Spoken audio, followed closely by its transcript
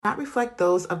Not reflect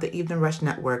those of the Evening Rush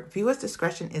Network. Viewers'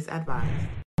 discretion is advised.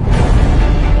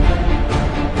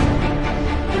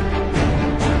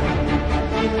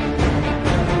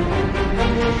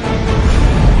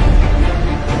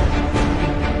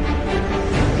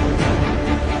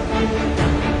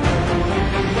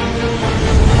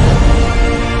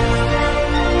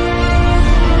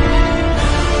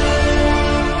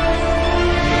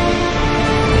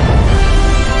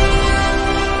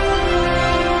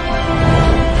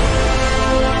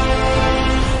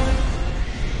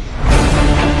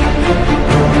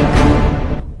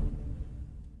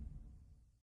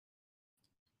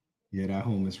 Yeah, that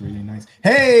home is really nice.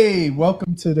 Hey,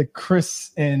 welcome to the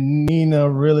Chris and Nina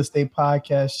Real Estate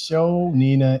Podcast Show.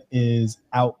 Nina is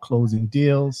out closing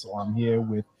deals, so I'm here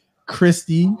with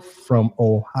Christy from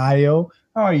Ohio.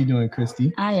 How are you doing,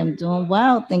 Christy? I am doing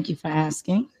well. Thank you for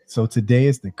asking. So today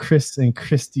is the Chris and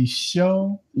Christy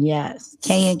Show. Yes,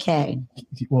 K and K.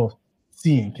 Well,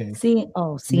 C and K. C and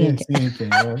K. C and K.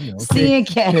 Well, C and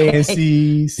K. K and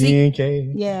C, C and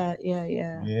K. Yeah.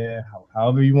 Yeah,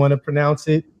 however you want to pronounce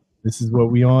it. This is what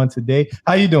we on today.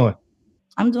 How you doing?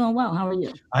 I'm doing well. How are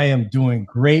you? I am doing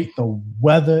great. The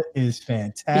weather is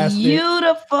fantastic.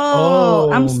 Beautiful. Oh,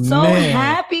 I'm so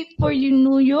happy for you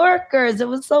New Yorkers. It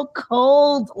was so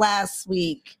cold last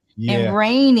week and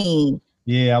rainy.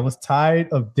 Yeah, I was tired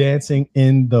of dancing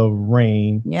in the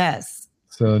rain. Yes.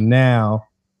 So now,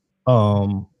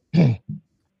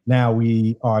 now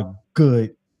we are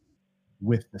good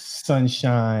with the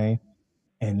sunshine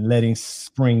and letting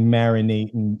spring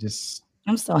marinate and just.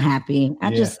 I'm so happy.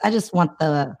 I just want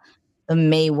the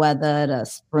May weather, the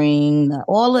spring,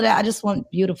 all of that. I just want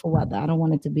beautiful weather. I don't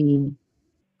want it to be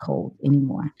cold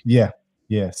anymore. Yeah,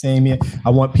 same here.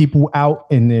 I want people out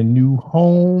in their new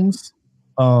homes.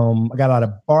 I got a lot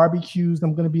of barbecues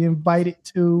I'm going to be invited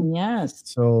to. Yes.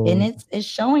 So and it's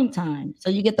showing time. So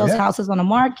you get those houses on the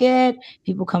market.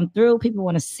 People come through. People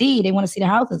want to see. They want to see the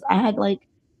houses. I had like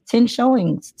 10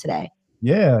 showings today.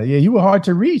 Yeah. You were hard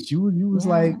to reach. You was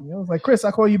like, Chris,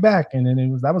 I'll call you back. And then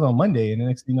that was on Monday. And the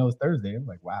next thing you know, it's Thursday. I'm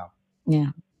like, wow.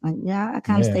 Yeah. I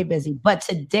kind of stay busy. But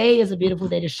today is a beautiful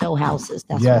day to show houses.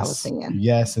 That's what I was saying.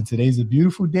 Yes. And today's a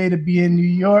beautiful day to be in New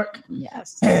York.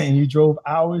 Yes. And you drove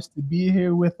hours to be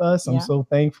here with us. I'm so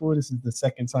thankful. This is the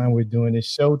second time we're doing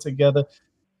this show together.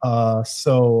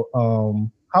 So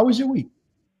how was your week?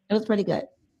 It was pretty good.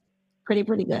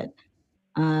 Pretty good.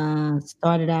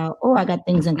 Started out. I got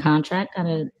things in contract. Got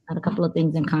a couple of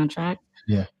things in contract.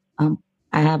 Yeah.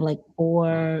 I have like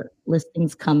 4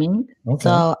 listings coming. Okay.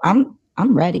 So I'm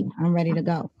ready. I'm ready to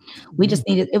go. We just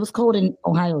needed. It was cold in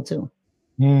Ohio too.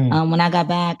 When I got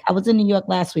back, I was in New York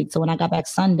last week. So when I got back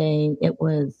Sunday, it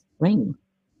was raining.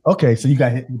 Okay, so you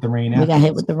got hit with the rain. We got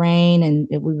hit with the rain, and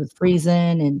we was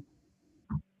freezing. And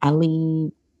I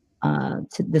leave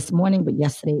this morning, but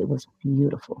yesterday it was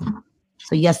beautiful.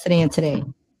 So yesterday and today,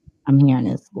 I'm here and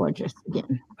it's gorgeous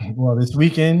again. Well, this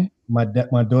weekend, my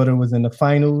daughter was in the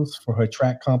finals for her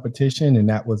track competition, and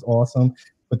that was awesome.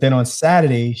 But then on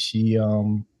Saturday, she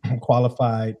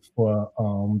qualified for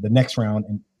the next round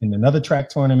in another track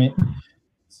tournament.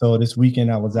 So this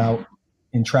weekend, I was out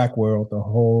in track world the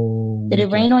whole weekend. Did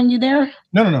it rain on you there?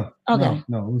 No. Okay.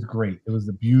 No, it was great. It was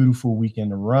a beautiful weekend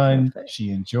to run. Perfect.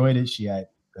 She enjoyed it. She had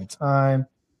a good time.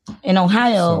 In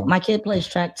Ohio, my kid plays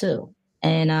track too.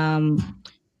 And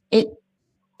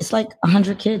it's like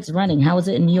 100 kids running. How is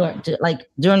it in New York? Like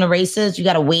during the races, you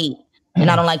got to wait.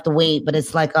 And I don't like to wait, but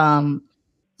it's like, so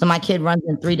my kid runs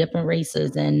in 3 different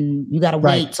races and you got to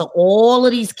wait. So all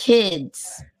of these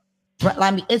kids,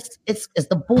 I mean, it's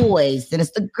the boys and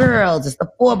it's the girls. It's the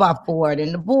 4x4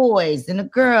 and the boys and the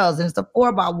girls and it's the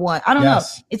 4x1. I don't know.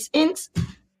 It's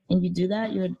and you do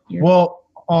that. You're well,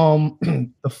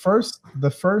 the first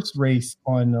race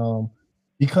on,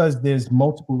 because there's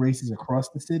multiple races across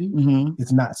the city,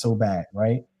 it's not so bad,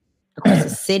 right? Across the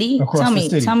city?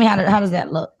 Tell me how does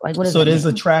that look? Like what is so there's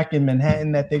a track in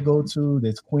Manhattan that they go to.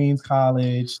 There's Queens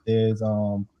College. There's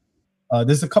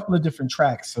a couple of different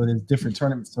tracks. So there's different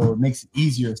tournaments. So it makes it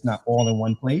easier. It's not all in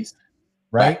one place,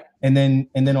 right? And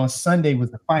then on Sunday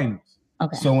was the finals.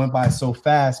 Okay. So it went by so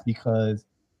fast because.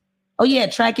 Oh yeah,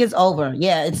 track is over.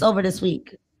 Yeah, it's over this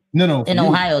week. No. In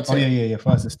Ohio too. Oh yeah. For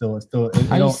us, it's still.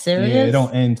 Are you serious? Yeah, it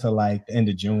don't end till like the end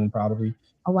of June probably.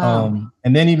 Oh wow.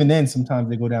 And then even then, sometimes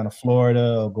they go down to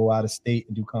Florida or go out of state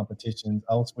and do competitions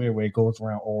elsewhere where it goes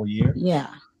around all year. Yeah.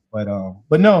 But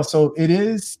no. So it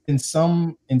is in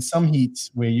some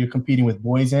heats where you're competing with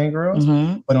boys and girls.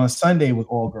 But on Sunday it was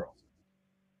all girls.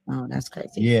 Oh, that's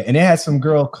crazy. Yeah, and they had some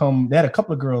girl come. They had a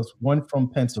couple of girls. One from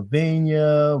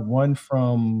Pennsylvania, one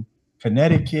from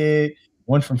Connecticut.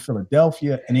 one from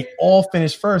Philadelphia, and they all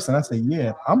finished first. And I said,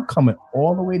 yeah, I'm coming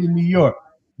all the way to New York.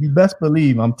 You best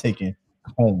believe I'm taking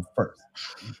home first.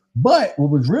 But what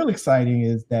was real exciting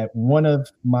is that one of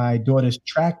my daughter's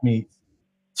track mates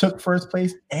took first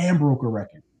place and broke a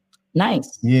record.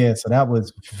 Nice. Yeah, so that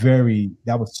was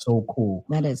so cool.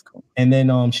 That is cool. And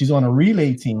then she's on a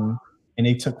relay team, and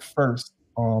they took first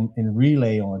in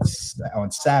relay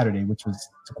on Saturday, which was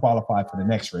to qualify for the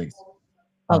next race.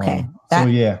 Okay. So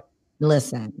yeah.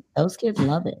 Listen, those kids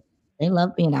love it. They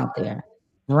love being out there.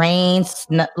 Rain,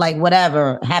 like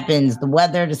whatever happens, the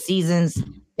weather, the seasons,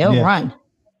 they'll run.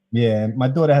 Yeah, my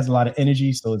daughter has a lot of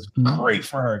energy, so it's great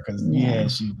for her because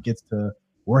she gets to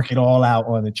work it all out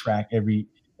on the track and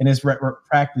it's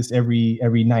practice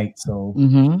every night. So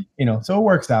so it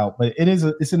works out. But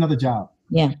it's another job.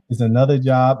 Yeah, it's another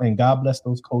job, and God bless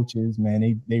those coaches,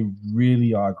 man. They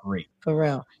really are great. For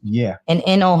real. Yeah. And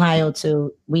in Ohio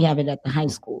too, we have it at the high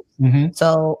schools. Mm-hmm.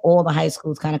 So all the high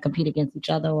schools kind of compete against each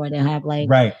other, or they'll have like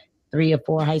 3 or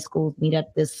 4 high schools meet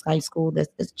up this high school.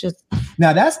 It's just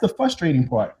now that's the frustrating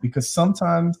part, because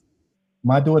sometimes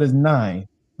my daughter's 9,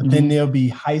 but then there'll be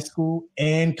high school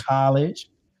and college.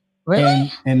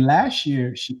 Really? And last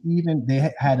year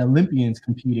they had Olympians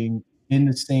competing in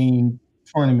the same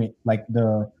tournament, like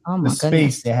the space.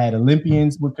 Goodness. They had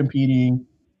Olympians were competing,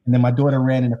 and then my daughter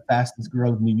ran in the fastest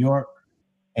girl of New York,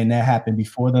 and that happened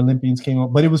before the Olympians came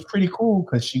up. But it was pretty cool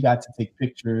because she got to take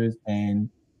pictures and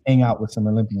hang out with some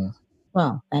Olympians.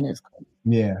 Well, that is cool.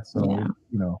 Yeah,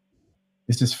 so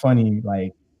it's just funny,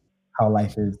 like how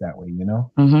life is that way,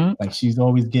 Like she's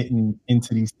always getting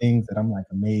into these things that I'm like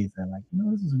amazed and like,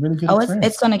 this is a really good experience.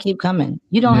 It's gonna keep coming.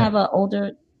 You don't have an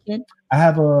older kid? I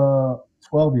have a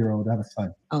 12-year-old. I have a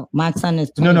son. Oh, my son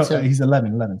is 22. No, he's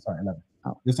 11. Sorry, 11.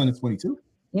 Oh, your son is 22?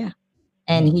 Yeah,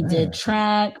 and he did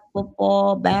track,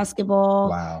 football, basketball.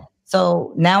 Wow.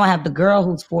 So now I have the girl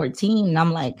who's 14, and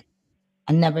I'm like,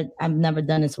 I've never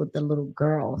done this with the little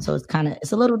girl, so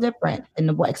it's a little different in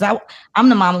the boy, because I'm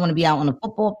the mom. I want to be out on the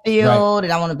football field,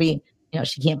 and I want to be,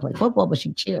 she can't play football, but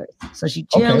she cheers. So she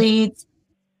cheerleads,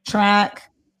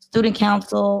 track, student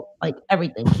council, like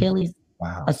everything. Kelly's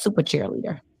a super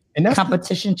cheerleader. And that's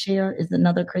competition cheer is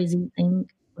another crazy thing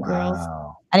for girls.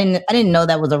 I didn't know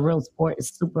that was a real sport.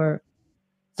 It's super.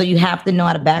 So you have to know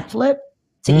how to backflip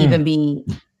to even be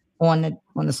on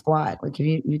the squad. Like if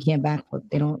you can't backflip,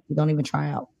 you don't even try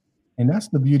out. And that's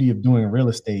the beauty of doing real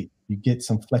estate. You get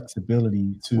some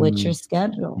flexibility with your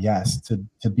schedule. Yes,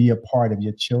 to be a part of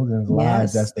your children's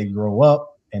lives as they grow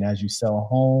up, and as you sell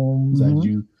homes, as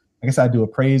you. I guess I do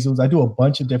appraisals. I do a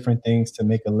bunch of different things to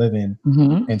make a living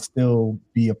and still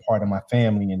be a part of my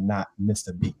family and not miss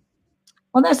a beat.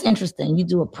 Well, that's interesting. You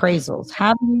do appraisals.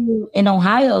 How do you, in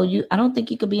Ohio, I don't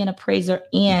think you could be an appraiser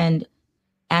and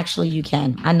actually you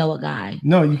can. I know a guy.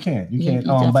 No, you can't. You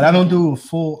can't. But I don't do a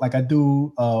full, like I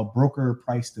do a broker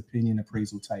priced opinion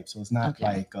appraisal type. So it's not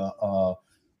like a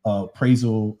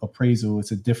appraisal.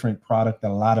 It's a different product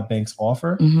that a lot of banks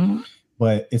offer.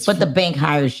 But the bank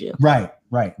hires you. Right.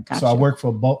 Gotcha. So I work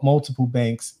for multiple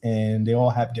banks, and they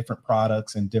all have different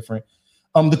products and different.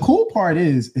 The cool part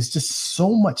is it's just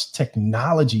so much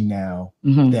technology now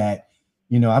that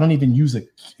I don't even use I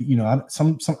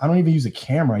don't even use a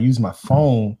camera. I use my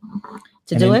phone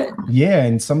to do it. Yeah,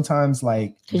 and sometimes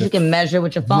like because you can measure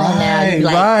with your phone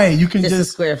now. You can this just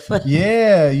is square foot.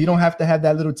 Yeah, you don't have to have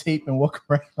that little tape and walk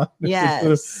around.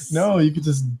 Yes. No, you can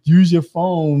just use your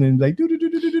phone and like do.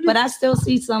 But I still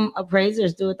see some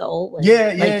appraisers do it the old way.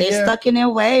 Yeah, they're stuck in their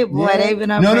way. Boy, they've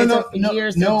been appraising for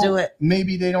years to do it.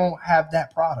 Maybe they don't have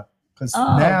that product because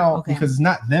because it's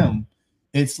not them.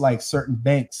 It's like certain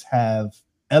banks have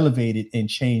elevated and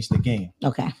changed the game.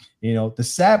 Okay. The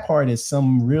sad part is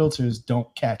some realtors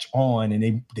don't catch on,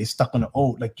 and they stuck on the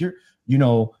old. Like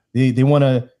they want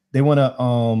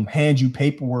to hand you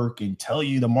paperwork and tell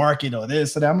you the market or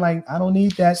this. So I'm like, I don't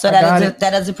need that. So that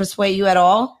doesn't persuade you at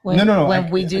all. No. When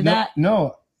we do that,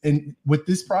 no. And with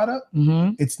this product,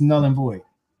 it's null and void.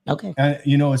 Okay. And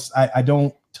I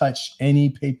don't touch any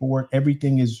paperwork.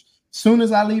 Everything is soon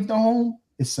as I leave the home,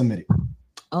 it's submitted.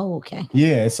 Oh, okay.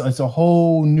 Yeah, it's a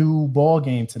whole new ball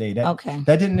game today. That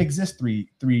didn't exist three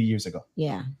years ago.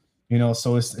 Yeah.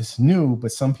 So it's new,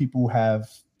 but some people have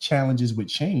challenges with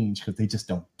change because they just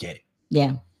don't get it.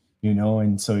 Yeah.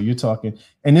 And so you're talking,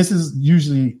 and this is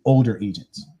usually older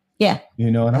agents. Yeah.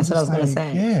 And that's what I was gonna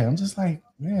say. Yeah, I'm just like,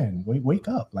 man, wake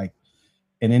up. Like,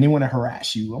 and then they want to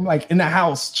harass you. I'm like in the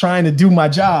house trying to do my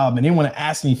job, and they want to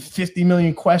ask me 50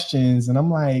 million questions. And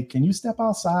I'm like, can you step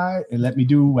outside and let me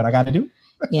do what I got to do?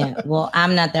 Yeah. Well,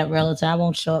 I'm not that realtor. I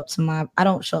don't show up to my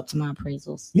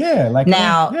appraisals. Yeah. Like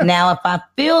now, if I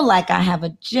feel like I have a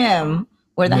gem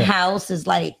where the house is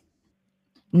like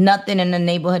nothing in the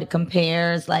neighborhood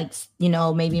compares. Like, you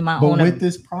know, maybe my But owner. with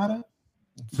this product,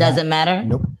 doesn't matter.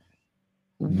 Nope.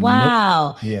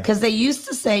 Wow. Nope. Yeah. Because they used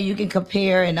to say you can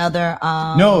compare in other.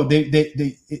 No,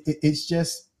 it's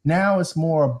just now it's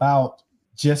more about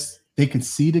just they can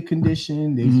see the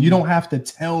condition. You don't have to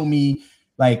tell me,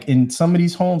 like in some of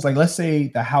these homes, like let's say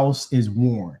the house is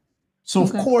worn. So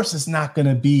of course it's not going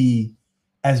to be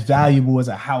as valuable as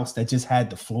a house that just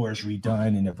had the floors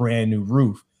redone and a brand new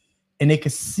roof. And they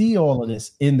can see all of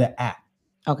this in the app.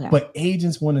 Okay. But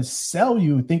agents want to sell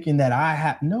you thinking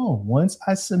that once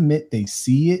I submit, they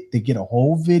see it, they get a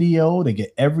whole video, they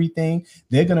get everything.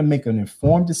 They're going to make an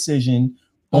informed decision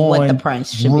on what the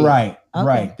price should be.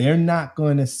 Right. They're not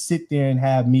going to sit there and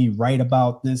have me write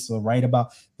about this or write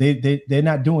about, they're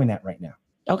not doing that right now.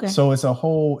 Okay. So it's a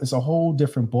whole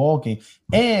different ball game.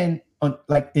 And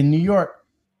like in New York,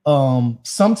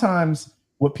 sometimes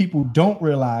what people don't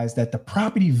realize that the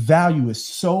property value is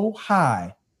so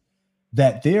high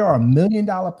that there are $1 million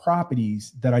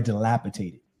properties that are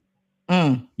dilapidated.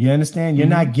 You understand? You're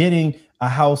not getting a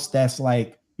house that's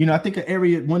like, you know, I think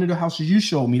one of the houses you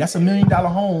showed me, that's $1 million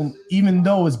home, even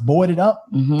though it's boarded up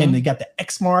and they got the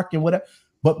X mark and whatever.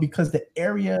 But because the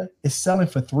area is selling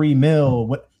for $3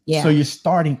 million, so you're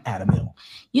starting at $1 million.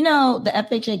 You know, the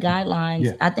FHA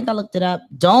guidelines, I think I looked it up.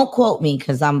 Don't quote me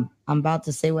because I'm about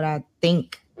to say what I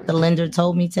think the lender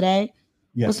told me today.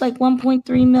 It was like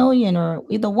 1.3 million or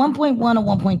either 1.1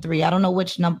 or 1.3. I don't know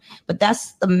which number, but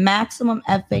that's the maximum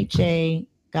FHA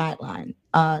guideline.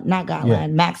 Not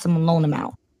guideline, maximum loan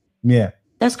amount. Yeah.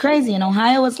 That's crazy. In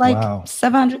Ohio, it's like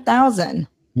 700,000.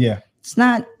 Yeah. It's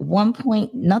not 1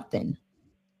 point nothing.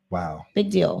 Wow.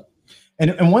 Big deal.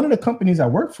 And one of the companies I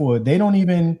work for, they don't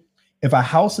even, if a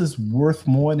house is worth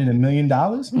more than $1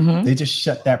 million, they just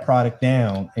shut that product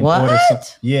down. And order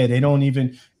they don't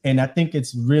even. And I think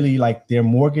it's really like their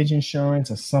mortgage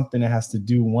insurance or something that has to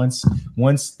do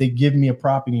once they give me a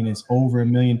property and it's over $1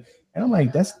 million. And I'm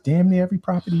like, that's damn near every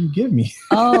property you give me.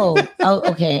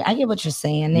 Okay. I get what you're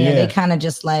saying. They kind of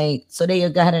just like, so they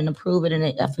go ahead and approve it. And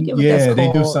I forget what that's called.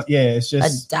 They do something. Yeah, it's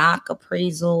just a doc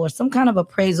appraisal or some kind of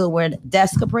appraisal where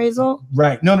desk appraisal.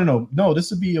 Right. No. This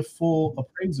would be a full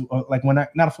appraisal. Like not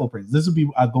a full appraisal. This would be,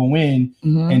 I go in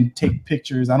and take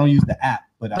pictures. I don't use the app.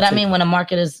 But I mean, when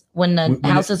the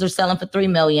houses are selling for $3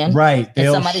 million. Right.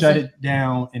 They'll shut it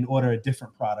down and order a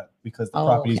different product because the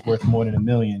property is worth more than $1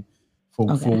 million.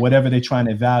 For whatever they're trying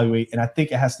to evaluate. And I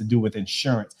think it has to do with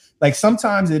insurance. Like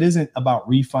sometimes it isn't about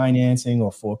refinancing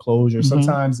or foreclosure.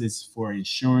 Sometimes it's for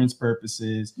insurance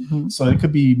purposes. So it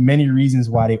could be many reasons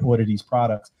why they order these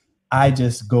products. I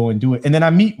just go and do it. And then I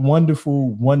meet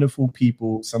wonderful, wonderful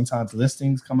people. Sometimes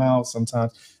listings come out.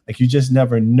 Sometimes like you just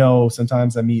never know.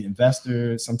 Sometimes I meet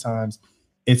investors. Sometimes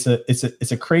it's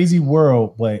a crazy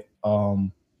world, but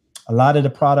a lot of the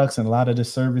products and a lot of the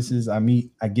services I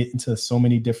get into so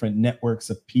many different networks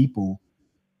of people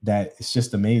that it's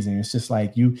just amazing. It's just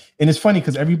like and it's funny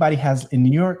because in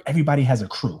New York, everybody has a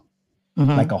crew,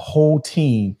 like a whole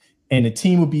team. And the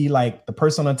team would be like the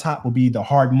person on top will be the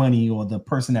hard money or the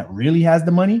person that really has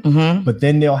the money. But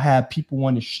then they'll have people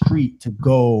on the street to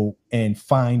go and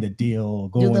find a deal,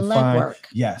 do the legwork.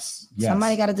 Yes.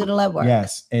 Somebody got to do the legwork.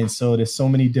 Yes. And so there's so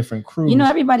many different crews. You know,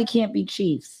 everybody can't be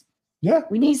chiefs. Yeah,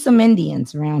 we need some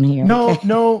Indians around here.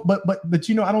 No, but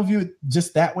you know, I don't view it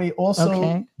just that way.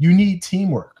 Also, you need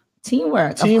teamwork. Of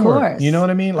course. You know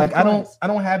what I mean? Like I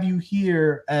don't have you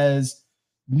here as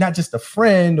not just a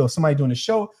friend or somebody doing a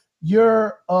show.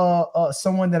 You're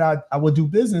someone that I will do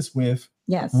business with,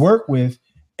 work with,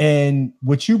 and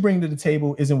what you bring to the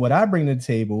table isn't what I bring to the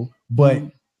table, but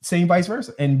same vice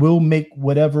versa. And we'll make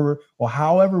whatever or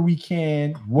however we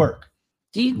can work.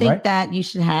 Do you think that you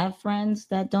should have friends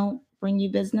that don't bring you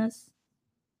business?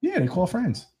 Yeah, they call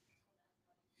friends.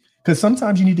 Because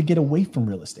sometimes you need to get away from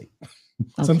real estate.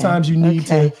 Sometimes you need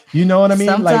to, you know what I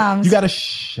mean? Like you got to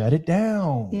shut it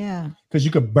down. Yeah. Because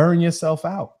you could burn yourself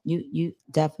out. You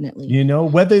definitely. You know,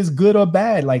 whether it's good or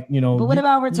bad, like, you know. But what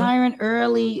about retiring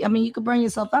early? I mean, you could burn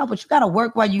yourself out, but you got to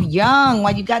work while you're young,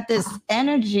 while you got this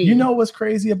energy. You know what's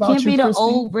crazy about Can't be the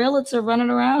old realtor running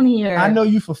around here. I know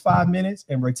you for 5 minutes,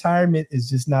 and retirement is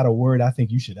just not a word I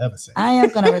think you should ever say. I am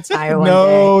going to retire one day.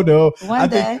 No. One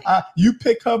day. You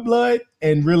pick her blood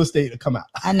and real estate will come out.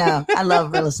 I know. I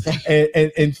love real estate.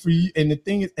 and for you, and the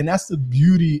thing is, and that's the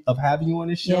beauty of having you on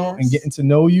this show and getting to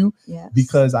know you.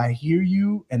 Because I hear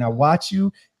you and I watch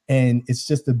you, and it's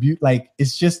just a beauty. Like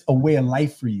it's just a way of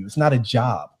life for you. It's not a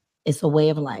job. It's a way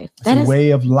of life. It's a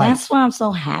way of life. That's why I'm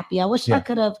so happy. I wish I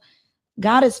could have.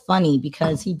 God is funny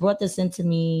because He brought this into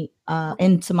me,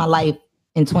 into my life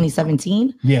in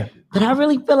 2017. Yeah. But I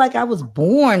really feel like I was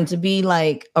born to be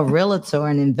like a realtor,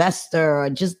 an investor, or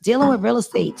just dealing with real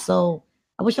estate. So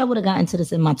I wish I would have gotten to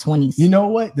this in my 20s. You know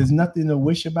what? There's nothing to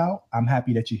wish about. I'm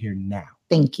happy that you're here now.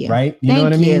 Thank you. Right? You know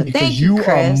what I mean? Because you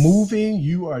are moving,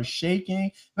 you are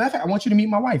shaking. Matter of fact, I want you to meet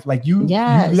my wife. Like you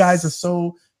guys are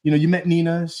so, you met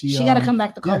Nina. She got to come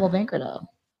back to Coldwell Banker though.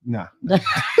 Nah.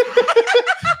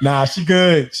 Nah, she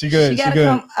good. She good. She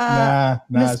good. Come,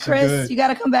 Miss Chris, good. You got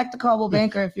to come back to Coldwell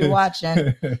Banker if you're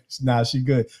watching. Nah, she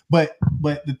good. But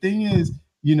the thing is,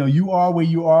 you are where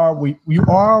you are. You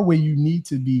are where you need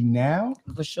to be now.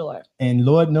 For sure. And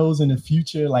Lord knows in the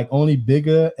future, like only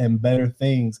bigger and better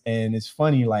things. And it's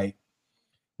funny, like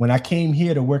when I came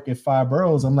here to work at Five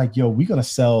Boroughs, I'm like, yo, we're gonna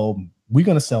sell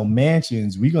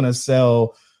mansions, we're gonna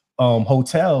sell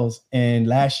hotels. And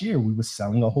last year we were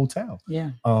selling a hotel.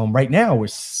 Yeah. Right now we're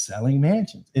selling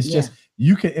mansions. It's just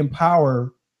you can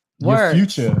empower your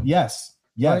future. Yes.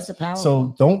 Yes.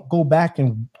 So don't go back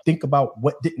and think about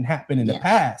what didn't happen in the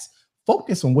past.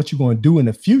 Focus on what you're going to do in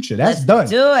the future. Let's done.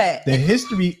 Do it. The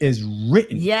history is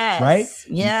written. Yes. Right?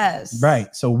 Yes.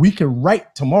 Right. So we can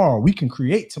write tomorrow. We can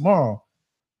create tomorrow.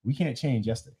 We can't change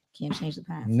yesterday. Can't change the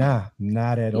past. Nah,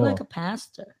 not at all. You're like a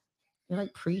pastor. You're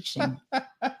like preaching.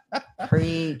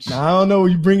 Preach. Now, I don't know.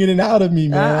 You're bringing it out of me,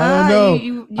 man. I don't know.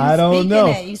 You I don't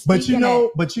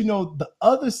know. But the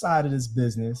other side of this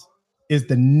business is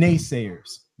the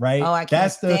naysayers, right? Oh, I can't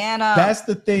stand up. That's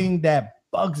the thing that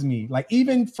bugs me. Like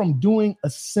even from doing a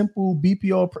simple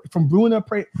BPO, from doing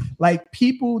like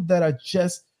people that are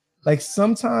just like,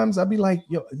 sometimes I'll be like,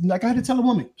 yo, like I had to tell a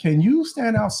woman, can you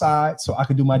stand outside so I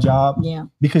can do my job? Yeah.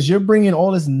 Because you're bringing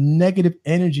all this negative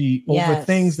energy over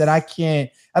things that I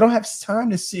don't have time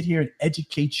to sit here and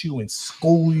educate you and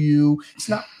school you. It's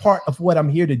not part of what I'm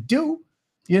here to do.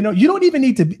 You don't even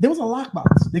need to there was a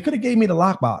lockbox. They could have gave me the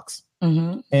lockbox.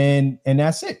 Mm-hmm. And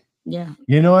that's it. Yeah.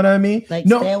 You know what I mean? Like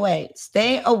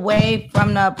stay away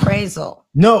from the appraisal.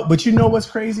 No, but you know what's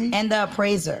crazy? And the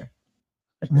appraiser.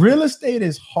 Real estate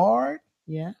is hard.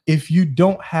 Yeah. If you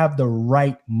don't have the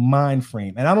right mind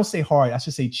frame. And I don't say hard, I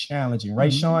should say challenging,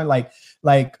 right, Sean? Like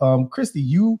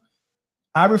Christy,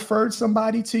 I referred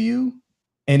somebody to you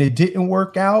and it didn't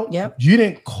work out. Yep. You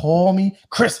didn't call me,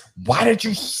 Chris, why did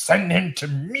you send him to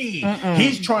me?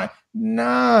 He's trying.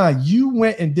 Nah, you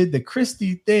went and did the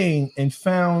Christy thing and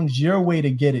found your way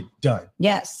to get it done.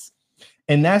 Yes.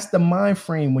 And that's the mind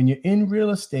frame. When you're in real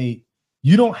estate,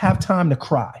 you don't have time to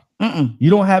cry. You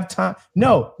don't have time.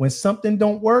 No, when something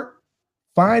don't work,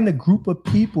 find a group of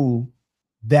people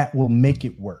that will make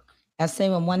it work. I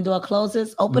say when one door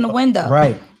closes, open a window.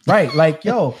 Right. Like,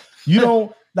 yo,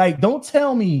 don't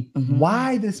tell me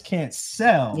why this can't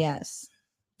sell. Yes.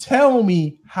 Tell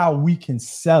me how we can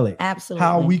sell it. Absolutely.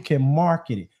 How we can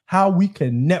market it, how we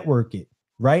can network it,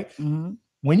 right?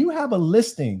 When you have a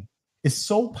listing, it's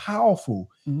so powerful.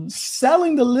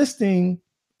 Selling the listing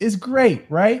is great,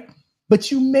 right? But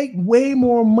you make way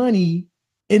more money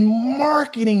in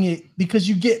marketing it because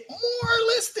you get more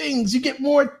listings. You get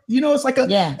more, it's like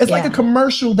like a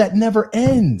commercial that never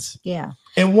ends. Yeah.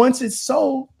 And once it's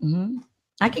sold,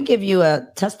 I can give you a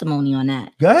testimony on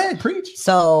that. Go ahead, preach.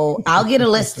 So I'll get a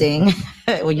listing.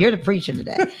 Well, you're the preacher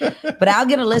today, but I'll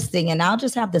get a listing and I'll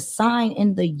just have the sign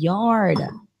in the yard.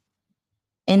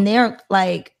 And they're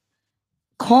like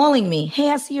calling me.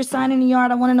 Hey, I see your sign in the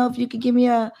yard. I want to know if you could give me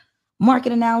a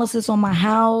market analysis on my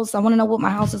house. I want to know what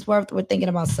my house is worth. We're thinking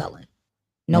about selling.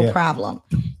 No problem.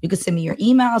 You can send me your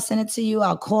email. I'll send it to you.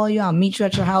 I'll call you. I'll meet you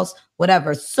at your house,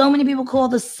 whatever. So many people call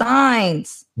the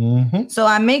signs. So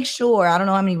I make sure, I don't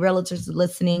know how many realtors are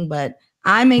listening, but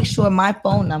I make sure my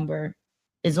phone number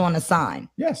is on the sign.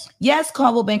 Yes,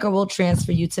 Coldwell Banker will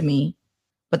transfer you to me.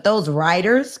 But those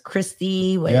writers,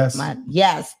 Christy,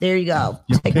 there you go.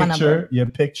 Take my number. Your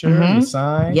picture, your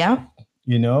sign. Yeah.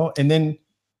 And then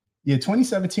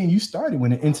 2017, you started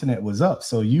when the internet was up.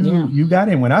 So you got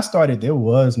in. When I started, there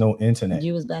was no internet.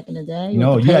 You was back in the day? You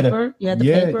had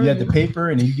the paper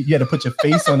and you had to put your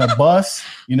face on a bus.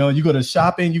 You go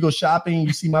shopping,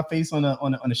 you see my face on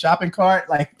a shopping cart.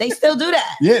 Like they still do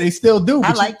that. Yeah, they still do.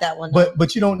 I like that one.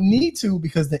 But you don't need to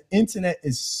because the internet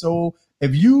is so.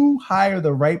 If you hire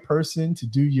the right person to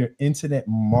do your internet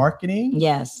marketing,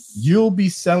 you'll be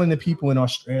selling to people in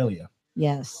Australia.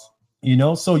 Yes.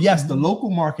 So yes, the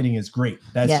local marketing is great.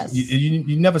 That's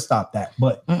you never stop that.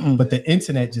 But the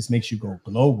internet just makes you go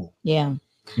global. Yeah.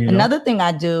 Another thing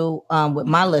I do with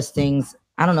my listings,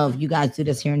 I don't know if you guys do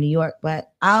this here in New York,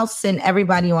 but I'll send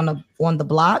everybody on the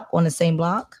block, on the same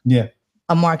block. Yeah.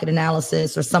 A market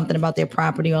analysis or something about their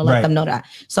property or let them know that.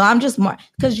 So I'm just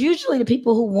because usually the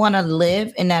people who want to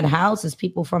live in that house is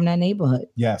people from that neighborhood.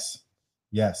 Yes.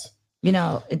 You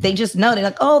know, they just know, they're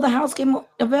like, oh, the house came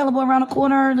available around the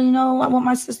corner. You know, I want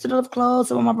my sister to live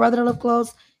close. I want my brother to live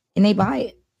close. And they buy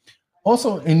it.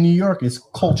 Also in New York, it's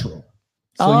cultural.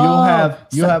 So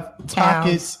you'll have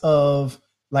pockets of,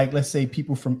 like, let's say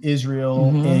people from Israel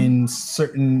in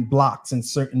certain blocks and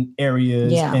certain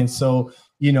areas. Yeah. And so,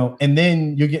 you know, and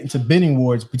then you're getting to bidding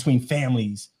wars between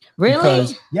families. Really?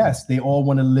 Because, yes, they all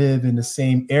want to live in the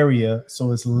same area.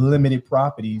 So it's limited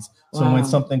properties. So when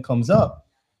something comes up,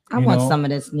 I want some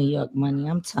of this New York money.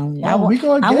 I'm telling you. I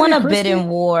want a bidding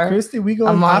war. Christy,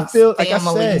 I feel like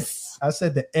I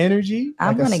said the energy.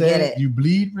 I'm going to get it. You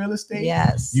bleed real estate.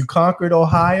 Yes. You conquered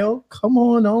Ohio. Come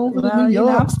on over to New York. You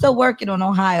know, I'm still working on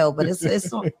Ohio, but it's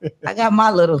I got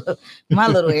my little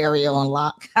area on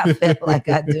lock. I feel like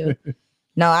I do.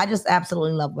 No, I just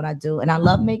absolutely love what I do. And I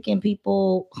love making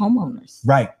people homeowners.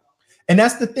 Right. And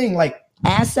that's the thing, like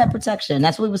asset protection.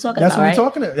 That's what we were talking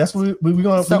about. That's what we're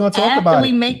going to talk about. After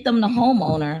we make them the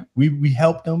homeowner, we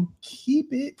help them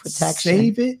keep it, protection,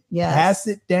 save it, pass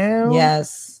it down.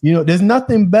 Yes. You know, there's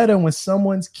nothing better when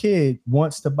someone's kid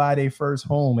wants to buy their first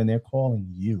home and they're calling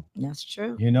you. That's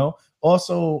true. You know,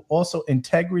 also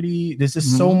integrity. There's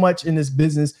just so much in this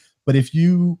business. But if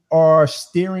you are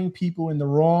steering people in the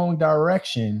wrong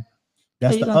direction,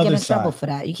 that's the other side. You're gonna get in trouble for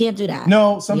that. You can't do that.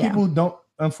 No, some people don't.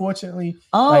 Unfortunately.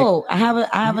 Oh, like,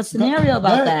 I have a scenario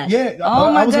about that. Yeah.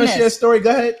 Oh my I was goodness. Gonna share a story. Go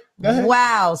ahead.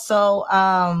 Wow. So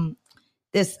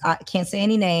this, I can't say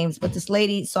any names, but this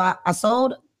lady. So I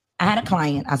had a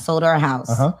client. I sold her a house.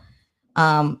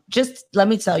 Just let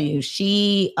me tell you,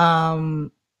 she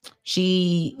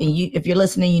if you're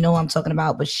listening, you know what I'm talking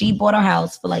about, but she bought a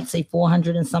house for like, say,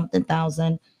 400 and something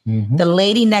thousand. The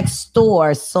lady next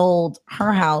door sold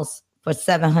her house for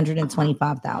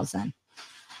 725,000.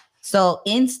 So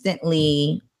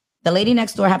instantly, the lady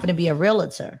next door happened to be a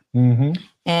realtor.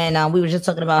 And we were just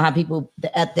talking about how people,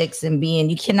 the ethics and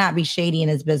you cannot be shady in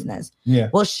this business. Yeah.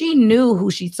 Well, she knew who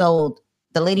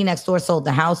the lady next door sold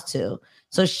the house to.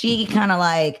 So she kind of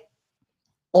like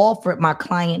offered my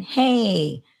client,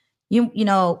 hey, you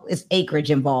know, it's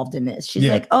acreage involved in this. She's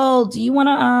like, oh, do you want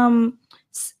to,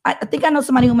 I think I know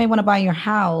somebody who may want to buy your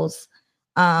house.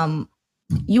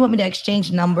 You want me to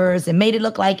exchange numbers, and made it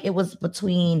look like it was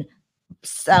between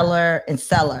seller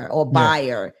or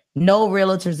buyer. No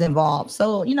realtors involved.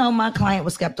 So, you know, my client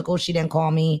was skeptical. She didn't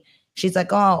call me. She's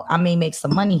like, oh, I may make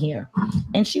some money here.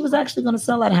 And she was actually going to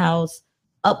sell that house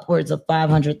upwards of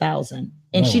 500,000.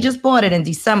 And she just bought it in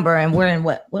December. And we're in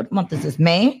what month is this?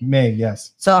 May? May,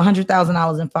 yes. So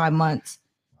 $100,000 in 5 months.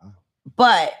 Wow.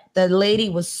 But the lady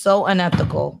was so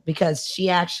unethical because she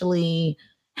actually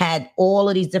had all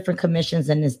of these different commissions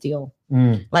in this deal.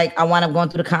 Like, I wound up going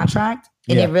through the contract,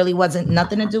 and it really wasn't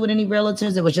nothing to do with any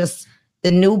realtors. It was just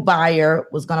the new buyer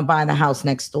was going to buy the house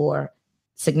next door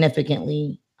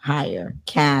significantly higher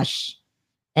cash,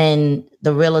 and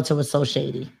the realtor was so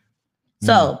shady.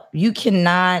 So you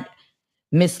cannot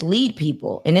mislead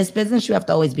people in this business. You have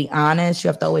to always be honest. You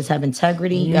have to always have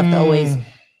integrity. You have to always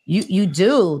you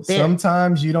do.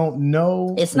 Sometimes you don't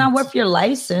know. It's not worth your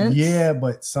license. Yeah,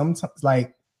 but sometimes,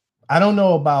 like, I don't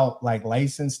know about like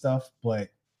license stuff, but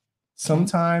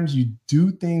sometimes you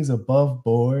do things above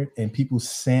board and people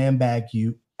sandbag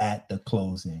you at the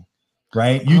closing,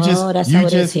 right? You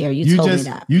just here. You told me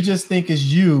that. You just think it's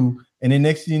you, and then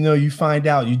next thing you know, you find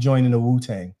out you joining the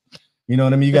Wu-Tang. You know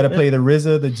what I mean? You got to play the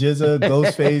RZA, the GZA,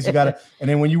 Ghostface. You got to, and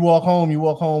then when you walk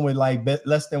home with like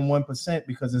less than 1%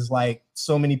 because it's like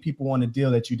so many people want a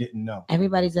deal that you didn't know.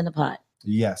 Everybody's in the pot.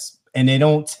 Yes, and they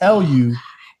don't tell you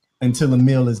until the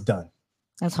meal is done.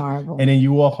 That's horrible. And then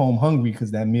you walk home hungry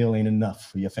because that meal ain't enough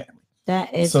for your family.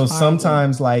 That is so horrible.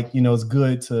 Sometimes, like, you know, it's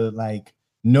good to like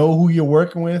know who you're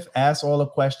working with, ask all the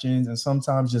questions, and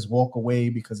sometimes just walk away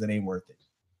because it ain't worth it.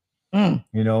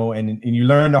 You know, and you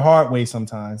learn the hard way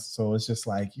sometimes. So it's just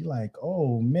like, you're like,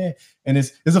 oh man. And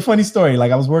it's a funny story.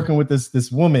 Like, I was working with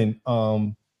this woman.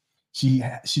 She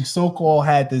so-called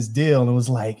had this deal, and it was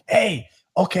like, hey,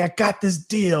 okay, I got this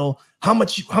deal. How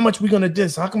much we gonna do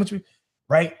this? How much we,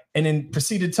 right? And then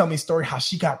proceeded to tell me a story how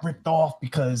she got ripped off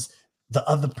because the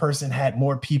other person had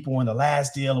more people in the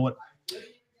last deal or what.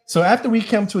 So after we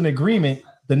came to an agreement,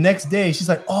 the next day she's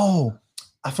like, oh,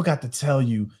 I forgot to tell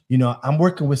you, you know, I'm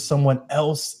working with someone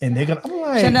else, and they're gonna. I'm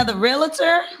like, another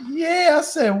realtor? Yeah, I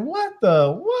said, what?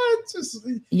 Just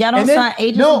y'all don't sign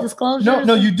agency disclosures?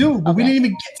 No, you do, but we didn't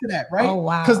even get to that, right? Oh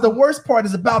wow! Because the worst part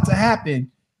is about to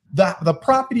happen. The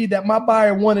property that my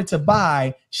buyer wanted to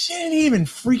buy, she didn't even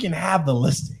freaking have the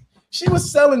listing. She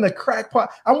was selling the crack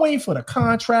pot. I'm waiting for the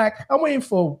contract. I'm waiting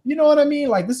for, you know what I mean?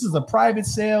 Like, this is a private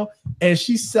sale, and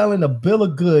she's selling a bill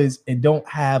of goods and don't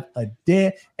have a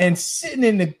damn, and sitting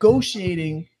and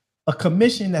negotiating a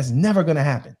commission that's never going to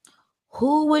happen.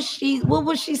 Who was she? What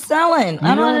was she selling?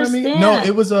 I don't understand. No,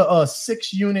 it was a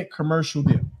 6-unit commercial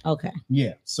deal. Okay.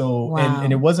 Yeah. So Wow.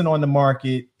 and it wasn't on the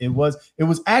market. It was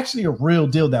actually a real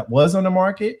deal that was on the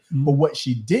market. Mhm. But what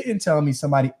she didn't tell me,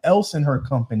 somebody else in her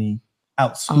company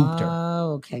outscooped her.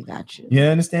 Oh, okay, got you. You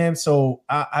understand? So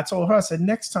I told her, I said,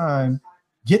 next time,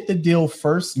 get the deal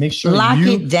first. Make sure Lock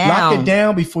you it down. lock it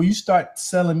down before you start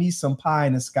selling me some pie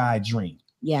in the sky dream.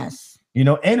 Yes. You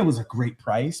know, and it was a great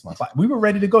price. We were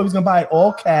ready to go. He was gonna buy it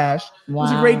all cash. Wow. It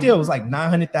was a great deal. It was like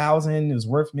 $900,000. It was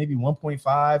worth maybe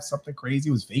 1.5, something crazy.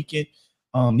 It was vacant.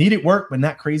 Needed work, but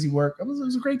not crazy work. It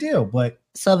was a great deal. But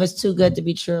so if it's too good to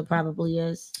be true, it probably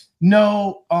is.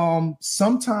 No,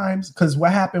 sometimes, because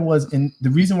what happened was, and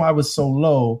the reason why it was so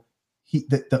low,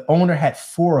 the owner had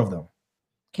 4 of them.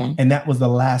 Okay. And that was the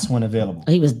last one available.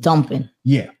 He was dumping.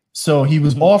 Yeah. So he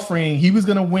was offering, he was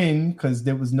gonna win because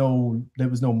there was no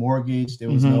mortgage, there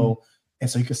was no, and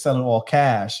so he could sell it all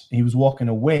cash. And he was walking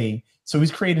away. So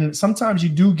he's creating, sometimes you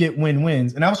do get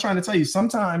win-wins. And I was trying to tell you,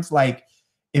 sometimes, like,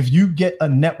 if you get a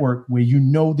network where you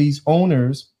know these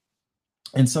owners,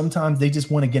 and sometimes they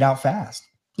just want to get out fast.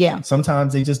 Yeah.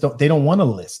 Sometimes they don't want to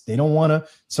list. They don't want to,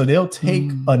 so they'll take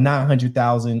a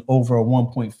 900,000 over a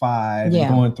 1.5 and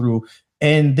going through,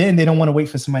 and then they don't want to wait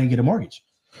for somebody to get a mortgage.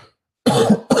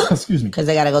 Excuse me. Because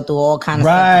they got to go through all kinds of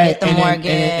stuff to get the and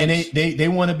mortgage. And they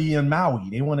want to be in Maui.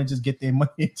 They want to just get their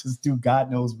money and just do God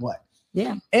knows what.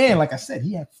 Yeah. And like I said,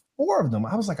 he had 4 of them.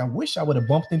 I was like, I wish I would have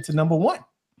bumped into number 1.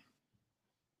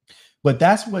 But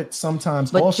that's what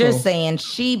sometimes. But also, you're saying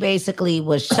she basically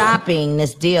was shopping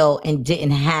this deal and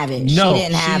didn't have it. No, she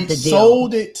didn't have the deal.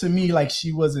 Sold it to me like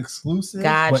she was exclusive,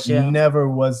 Gotcha. but never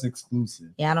was exclusive.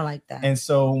 Yeah, I don't like that. And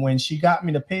so when she got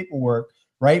me the paperwork,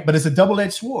 right? But it's a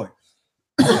double-edged sword.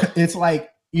 It's like,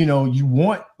 you know, you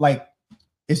want, like,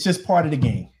 it's just part of the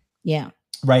game. Yeah.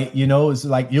 Right. You know, it's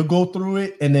like you'll go through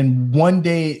it and then one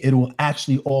day it will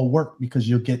actually all work because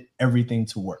you'll get everything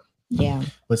to work. Yeah.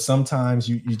 But sometimes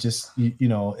you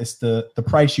know, it's the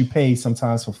price you pay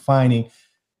sometimes for finding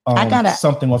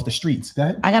something off the streets. Go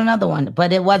ahead. I got another one,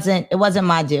 but it wasn't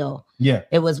my deal. Yeah.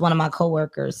 It was one of my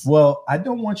coworkers. Well, I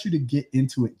don't want you to get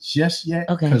into it just yet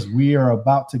because we are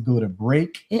about to go to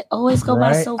break. It always go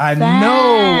by so fast. I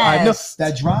know.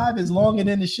 That drive is longer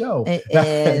than the show. It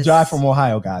is. Drive from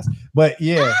Ohio, guys. But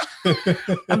yeah.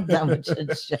 I'm done with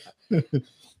your show.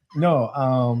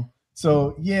 No.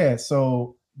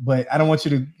 But I don't want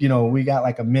you to, you know, we got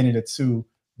like a minute or two.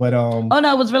 But oh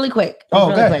no, it was really quick.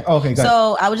 Quick. Okay,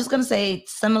 so I was just gonna say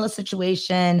similar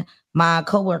situation. My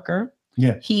coworker,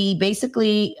 he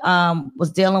basically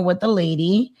was dealing with a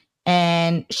lady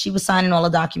and she was signing all the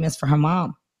documents for her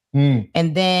mom.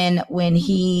 And then when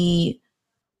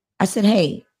I said,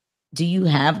 hey, do you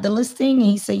have the listing? And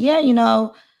he said, yeah, you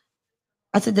know.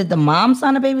 I said, did the mom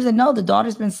sign a baby? He said, no, the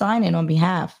daughter's been signing on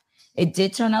behalf. It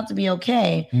did turn out to be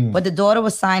okay, but the daughter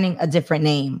was signing a different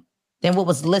name than what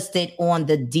was listed on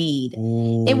the deed.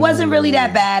 Ooh. It wasn't really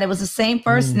that bad. It was the same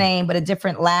first name, but a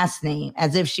different last name,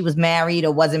 as if she was married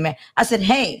or wasn't married. I said,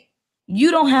 hey, you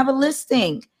don't have a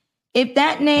listing. If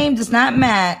that name does not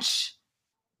match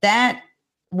that,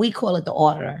 we call it the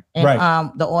auditor.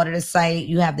 And the auditor site,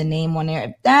 you have the name on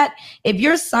there. If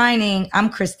you're signing, I'm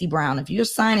Christy Brown. If you're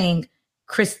signing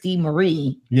Christy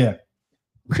Marie,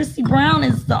 Christy Brown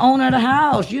is the owner of the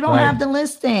house. You don't have the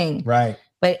listing. Right.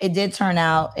 But it did turn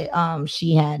out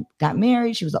she had got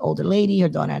married. She was an older lady. Her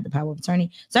daughter had the power of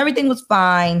attorney. So everything was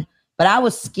fine. But I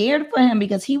was scared for him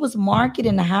because he was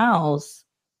marketing the house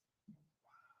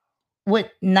with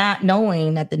not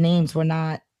knowing that the names were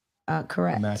not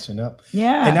correct. Matching up.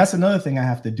 Yeah. And that's another thing I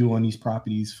have to do on these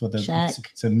properties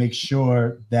to make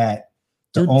sure that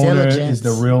the owner is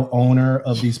the real owner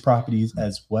of these properties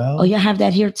as well. Oh, you have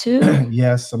that here too?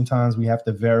 Yes. Sometimes we have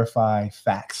to verify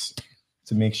facts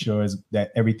to make sure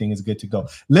that everything is good to go.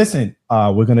 Listen,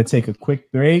 we're going to take a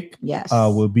quick break. Yes.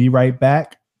 We'll be right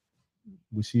back.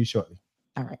 We'll see you shortly.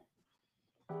 All right.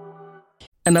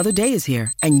 Another day is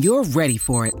here and you're ready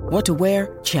for it. What to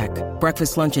wear? Check.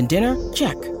 Breakfast, lunch, and dinner?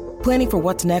 Check. Planning for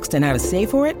what's next and how to save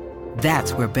for it?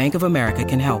 That's where Bank of America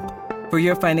can help. For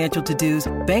your financial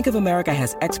to-dos, Bank of America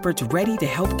has experts ready to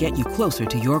help get you closer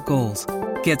to your goals.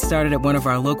 Get started at one of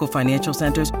our local financial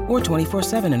centers or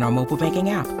 24/7 in our mobile banking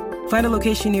app. Find a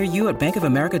location near you at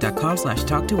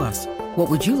bankofamerica.com/talktous. What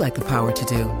would you like the power to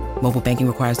do? Mobile banking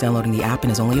requires downloading the app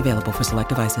and is only available for select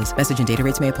devices. Message and data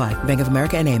rates may apply. Bank of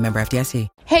America NA, member FDIC.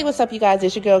 Hey, what's up, you guys?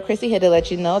 It's your girl, Chrissy, here to let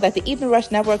you know that the Evening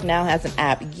Rush Network now has an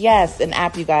app. Yes, an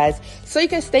app, you guys. So you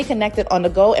can stay connected on the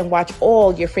go and watch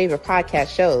all your favorite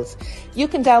podcast shows. You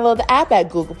can download the app at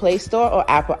Google Play Store or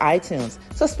Apple iTunes.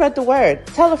 So spread the word.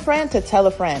 Tell a friend to tell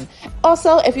a friend.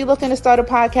 Also, if you're looking to start a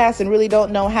podcast and really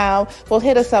don't know how, well,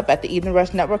 hit us up at the Evening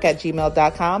Rush Network at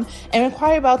gmail.com and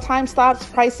inquire about time slots,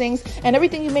 pricings, and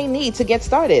everything you may need to get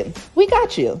started. We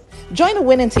got you. Join the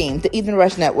winning team, the Evening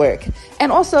Rush Network.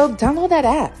 And also, download that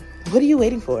app. What are you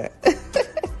waiting for?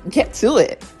 Get to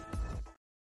it.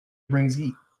 Brings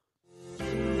heat.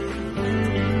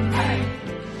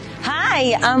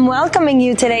 Hi, I'm welcoming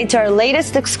you today to our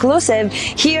latest exclusive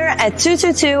here at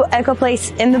 222 Echo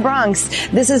Place in the Bronx.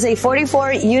 This is a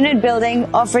 44-unit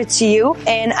building offered to you,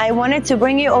 and I wanted to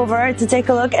bring you over to take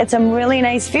a look at some really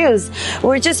nice views.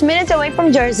 We're just minutes away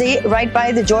from Jersey, right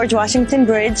by the George Washington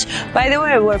Bridge. By the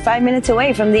way, we're 5 minutes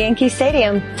away from the Yankee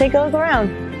Stadium. Take a look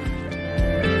around.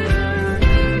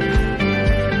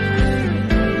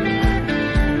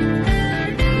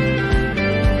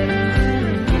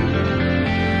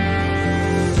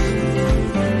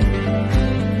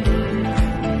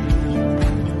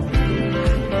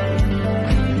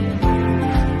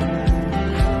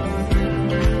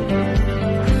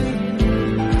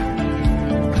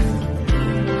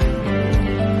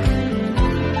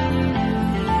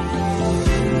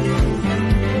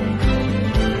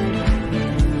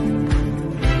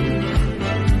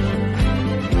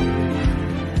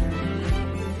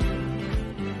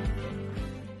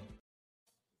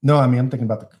 No, I mean, I'm thinking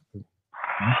about the.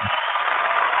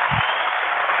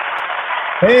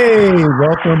 Hey,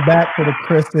 welcome back to the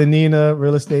Chris and Nina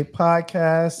Real Estate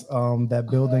Podcast. That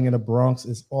building in the Bronx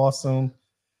is awesome.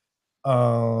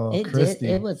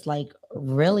 It was like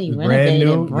really brand renovated.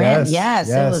 new.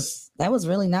 Yes. That was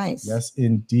really nice. Yes,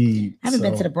 indeed. I haven't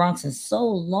been to the Bronx in so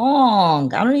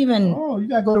long. I don't even. Oh, you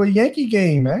gotta go to a Yankee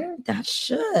game, man. I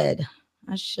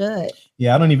should.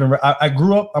 Yeah, I don't even. I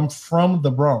grew up. I'm from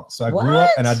the Bronx, so I grew up,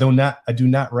 and I do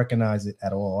not recognize it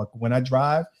at all. When I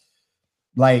drive,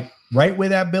 like right where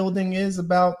that building is,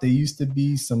 there used to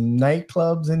be some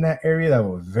nightclubs in that area that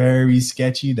were very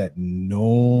sketchy that no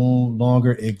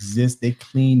longer exist. They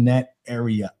cleaned that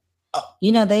area up.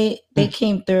 You know, they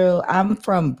came through. I'm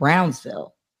from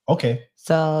Brownsville. Okay.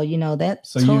 So, you know, that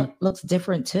looks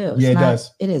different too. It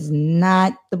does. It is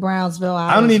not the Brownsville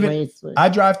I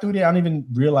drive through there. I don't even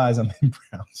realize I'm in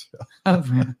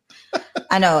Brownsville.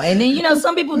 I know. And then, you know,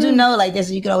 some people do know like this.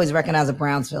 You could always recognize a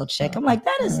Brownsville chick. I'm like,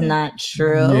 that is not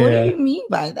true. Yeah. What do you mean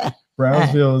by that?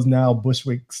 Brownsville is now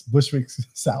Bushwick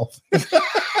South.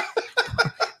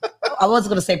 I was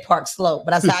going to say Park Slope,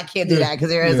 but I said I can't do that because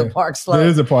there is a Park Slope. There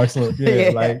is a Park Slope.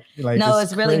 Yeah. Like no,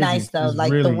 it's really nice though. It's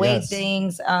like really, the way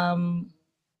things,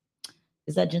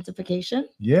 is that gentrification?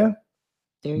 Yeah.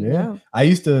 There you go. I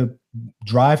used to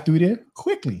drive through there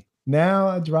quickly. Now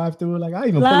I drive through like I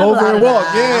even pull over and walk.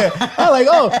 Yeah. I'm like,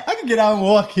 oh, I can get out and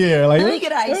walk here. Like, let me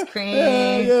get ice cream.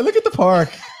 Yeah, look at the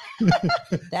park.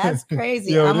 That's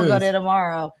crazy. I'm gonna go there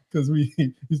tomorrow. Because we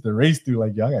used to race through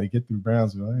like, y'all got to get through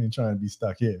Brownsville. I ain't trying to be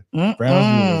stuck here.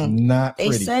 Brownsville is not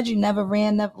pretty. They said you never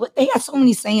ran. They got so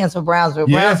many sayings for Brownsville.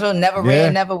 Brownsville never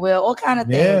ran, never will. All kind of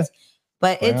things.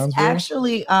 But it's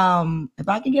actually, if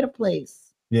I can get a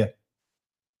place,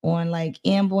 on like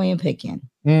Amboy and Pitkin,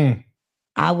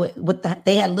 I would.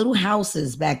 They had little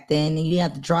houses back then, and you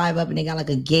have to drive up, and they got like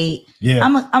a gate. Yeah,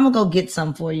 I'm gonna go get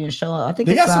some for you and show up. I think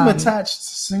they got some attached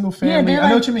single family. I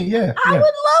know what you mean. Yeah, I would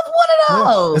love one of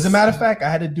those. As a matter of fact,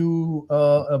 I had to do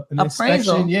an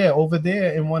inspection. Yeah, over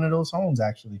there in one of those homes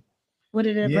actually. What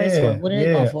did it appraise for? What did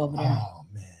it go for over there? Oh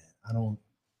man,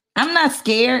 I'm not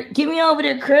scared. Get me over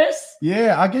there, Chris.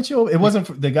 Yeah, I'll get you over. It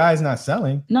wasn't the guy's not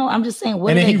selling. No, I'm just saying.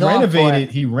 What and did then they go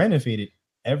for? He renovated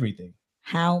everything.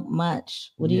 How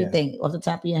much? What do you think off the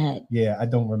top of your head? Yeah, I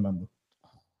don't remember.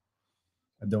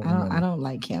 I don't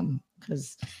like him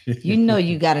because you know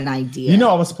you got an idea. You know,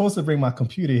 I was supposed to bring my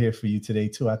computer here for you today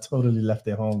too. I totally left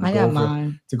it home. I got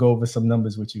mine to go over some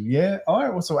numbers with you. Yeah. All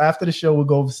right. Well, so after the show, we'll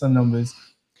go over some numbers.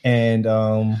 And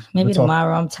maybe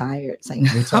tomorrow I'm tired. It's like,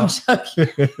 I'm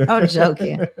joking. I'm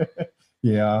joking.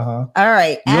 Yeah. All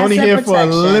right. You're only here for a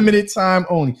limited time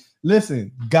only.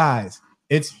 Listen, guys,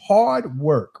 it's hard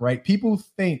work, right? People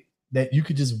think that you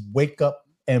could just wake up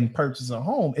and purchase a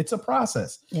home. It's a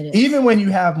process. Even when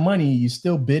you have money, you're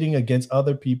still bidding against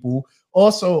other people.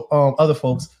 Also, other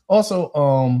folks. Also,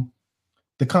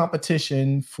 the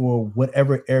competition for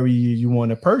whatever area you want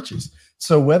to purchase.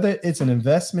 So whether it's an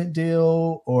investment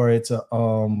deal or it's a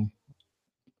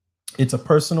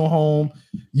personal home,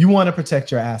 you want to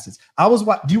protect your assets.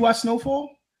 Do you watch Snowfall?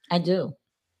 I do.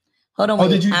 Hold on,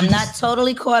 wait. I'm not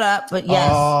totally caught up, but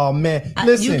yes. Oh man,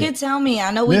 listen. You can tell me.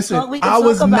 I know we can talk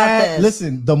about mad. This.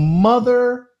 Listen, the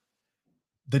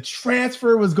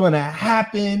transfer was going to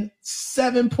happen.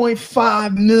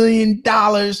 $7.5 million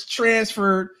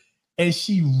transferred, and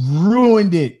she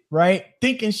ruined it, right?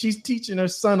 Thinking she's teaching her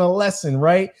son a lesson,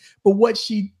 right? But what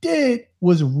she did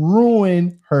was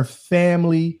ruin her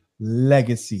family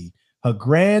legacy. Her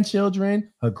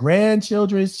grandchildren, her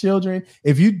grandchildren's children.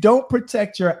 If you don't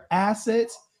protect your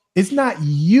assets, it's not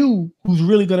you who's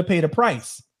really going to pay the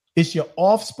price. It's your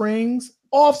offsprings.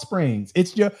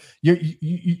 It's your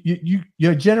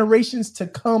generations to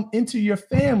come into your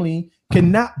family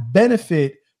cannot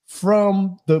benefit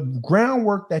from the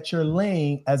groundwork that you're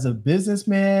laying as a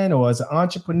businessman or as an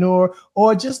entrepreneur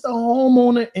or just a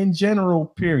homeowner in general,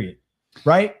 period.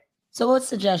 Right? So what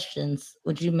suggestions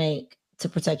would you make to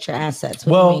protect your assets?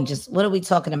 What do you mean? Just what are we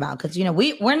talking about? Because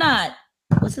we're not.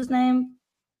 What's his name?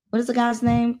 What is the guy's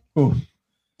name? Who?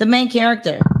 The main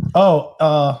character.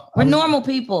 We're normal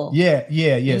people. Yeah.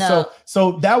 You know?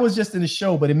 So that was just in the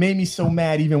show, but it made me so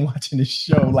mad even watching the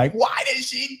show. Like, why did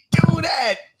she do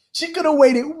that? She could have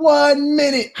waited 1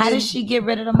 minute. How did she get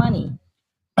rid of the money?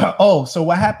 So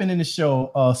what happened in the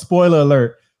show? Spoiler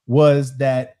alert. Was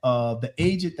that the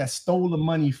agent that stole the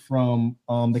money from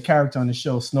the character on the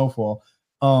show, Snowfall,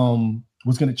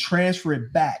 was going to transfer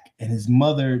it back, and his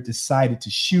mother decided to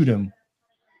shoot him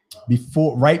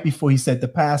right before he said the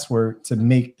password to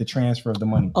make the transfer of the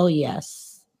money. Oh yes.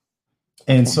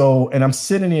 And and I'm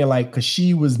sitting there like, because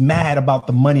she was mad about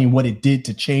the money and what it did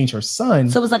to change her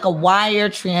son. So it was like a wire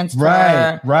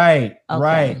transfer. Right.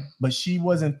 But she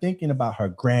wasn't thinking about her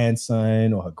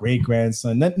grandson or her great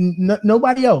grandson,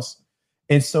 nobody else.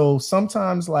 And so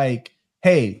sometimes, like,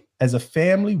 hey, as a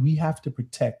family, we have to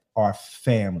protect our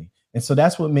family. And so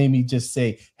that's what made me just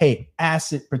say, hey,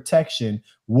 asset protection.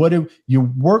 What if you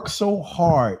work so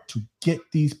hard to get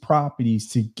these properties,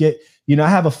 to get, I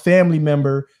have a family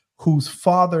member whose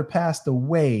father passed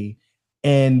away,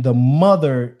 and the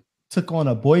mother took on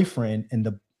a boyfriend, and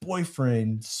the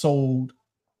boyfriend sold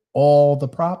all the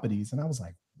properties. And I was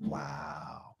like,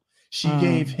 wow. She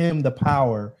gave him the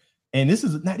power. And this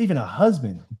is not even a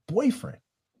husband, boyfriend.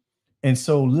 And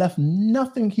so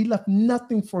he left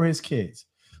nothing for his kids.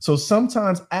 So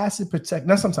sometimes asset protection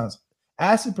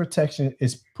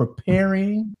is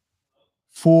preparing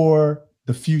for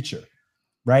the future,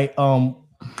 right?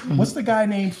 What's the guy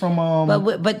named from?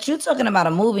 But you're talking about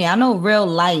a movie. I know real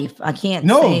life. I can't.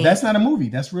 No, that's not a movie.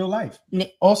 That's real life.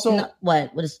 Also,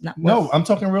 what is not? No, I'm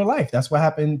talking real life. That's what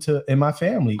happened in my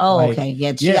family. Oh, like, okay,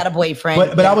 yeah. She got a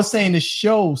boyfriend. But I was saying the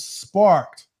show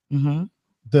sparked the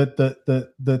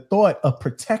thought of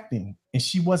protecting, and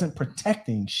she wasn't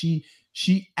protecting. She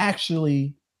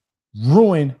actually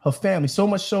ruined her family so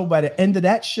much so by the end of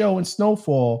that show in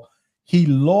Snowfall, he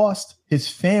lost his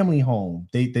family home.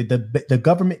 The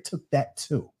government took that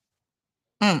too.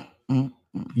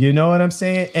 You know what I'm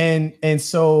saying? And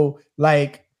so,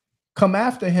 like, come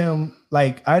after him.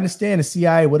 Like, I understand the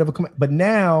CIA, whatever, but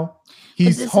now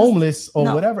he's homeless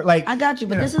or whatever. Like, I got you,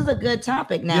 but this is a good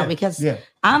topic now because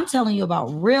I'm telling you about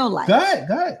real life. Go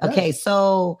ahead. Okay,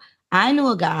 so I knew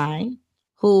a guy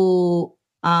who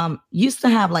used to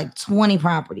have like 20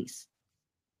 properties.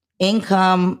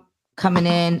 Income coming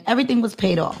in, everything was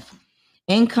paid off.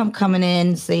 Income coming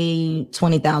in, say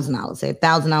 $20,000. Say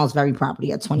 $1,000 for every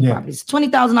property at 20 properties.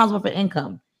 $20,000 worth of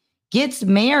income. Gets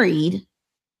married.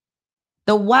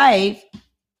 The wife,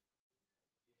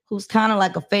 who's kind of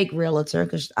like a fake realtor,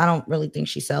 because I don't really think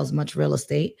she sells much real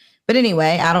estate. But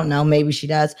anyway, I don't know. Maybe she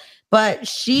does. But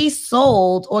she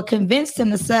sold or convinced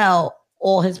him to sell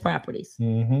all his properties.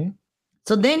 Mm-hmm.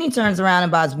 So then he turns around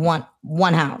and buys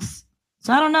one house.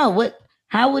 So I don't know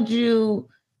how would you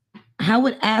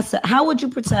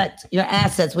protect your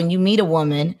assets when you meet a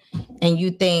woman and you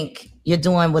think you're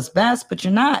doing what's best, but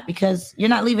you're not, because you're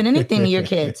not leaving anything to your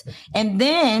kids. And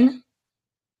then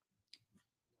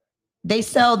they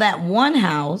sell that one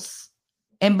house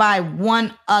and buy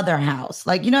one other house.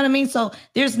 Like, you know what I mean? So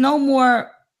there's no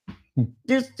more,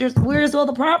 where's all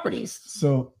the properties?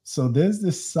 So there's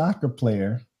this soccer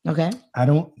player. Okay. I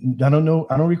don't know.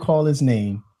 I don't recall his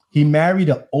name. He married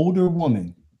an older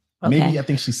woman. Okay. Maybe I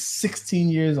think she's 16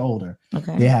 years older.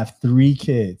 Okay. They have 3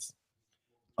 kids.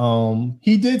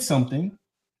 He did something.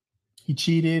 He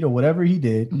cheated or whatever he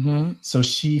did. Mm-hmm. So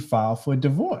she filed for a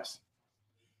divorce,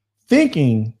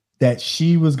 thinking that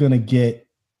she was going to get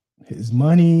his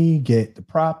money, get the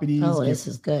properties. Oh, this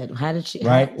is good. How did she?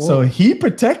 Right. So he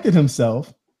protected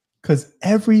himself because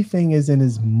everything is in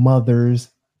his mother's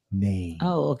name.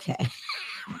 Oh, okay.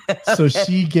 So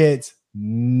she gets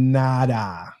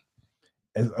nada.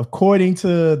 according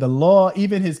to the law,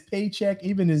 even his paycheck,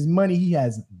 even his money, he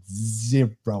has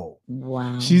zero.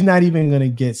 Wow. She's not even going to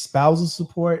get spousal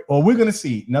support, or we're going to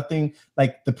see nothing.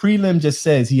 Like the prelim just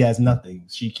says he has nothing.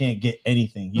 She can't get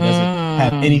anything. He doesn't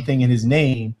have anything in his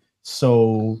name.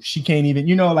 So she can't even,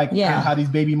 like how these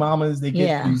baby mamas, they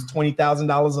get these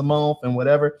 $20,000 a month and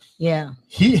whatever. Yeah.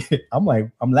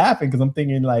 I'm laughing because I'm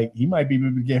thinking like he might be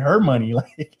able to get her money.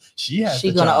 Like she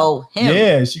gonna owe him.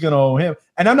 Yeah, she's gonna owe him.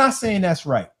 And I'm not saying that's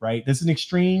right. This is an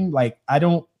extreme. Like I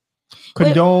don't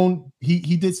condone.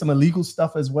 He did some illegal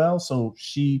stuff as well. So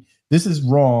this is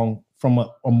wrong from a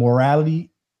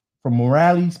morality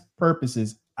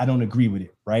purposes. I don't agree with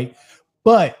it. Right.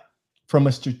 But from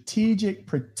a strategic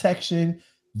protection,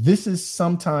 this is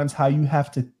sometimes how you have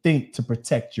to think to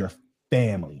protect your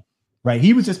family, right?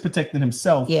 He was just protecting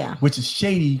himself, which is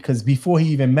shady because before he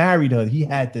even married her, he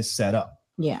had this set up.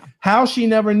 Yeah. How she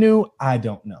never knew, I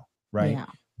don't know, right? Yeah.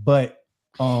 But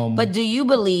do you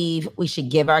believe we should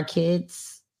give our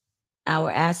kids our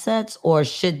assets, or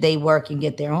should they work and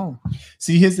get their own?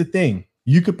 See, here's the thing.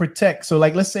 You could protect. So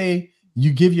like, let's say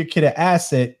you give your kid an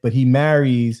asset, but he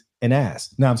marries an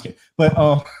ass. No, I'm just kidding.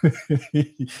 But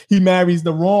he marries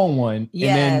the wrong one.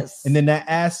 Yes. And then that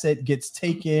asset gets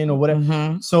taken or whatever.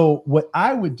 Mm-hmm. So what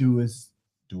I would do is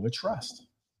do a trust.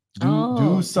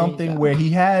 Do something where he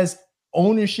has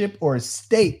ownership or a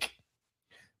stake,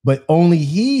 but only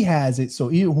he has it. So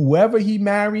whoever he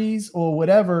marries or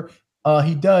whatever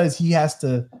he does, he has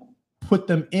to put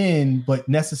them in, but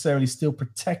necessarily still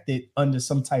protect it under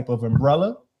some type of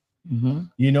umbrella.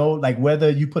 Mm-hmm. Like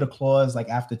whether you put a clause like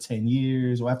after 10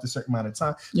 years or after a certain amount of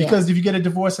time, because if you get a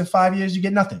divorce in 5 years, you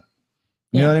get nothing.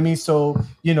 You know what I mean? So,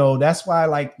 that's why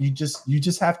like you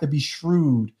just have to be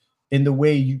shrewd in the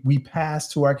way we pass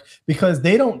to our, because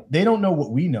they don't know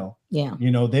what we know. Yeah.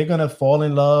 They're going to fall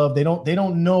in love. They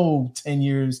don't know 10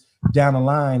 years down the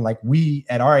line, like we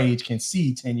at our age can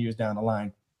see 10 years down the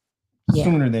line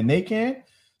sooner than they can.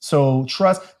 So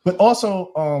trust, but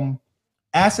also,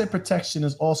 asset protection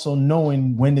is also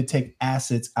knowing when to take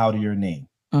assets out of your name,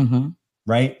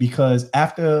 right? Because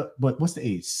what's the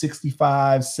age?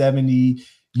 65, 70,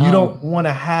 you don't want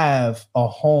to have a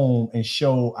home and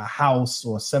show a house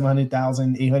or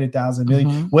 700,000, 800,000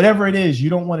 million, whatever it is. You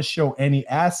don't want to show any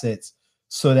assets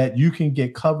so that you can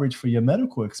get coverage for your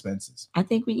medical expenses. I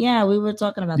think we were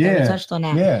talking about that. We touched on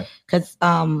that. Yeah. Because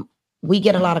we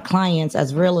get a lot of clients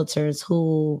as realtors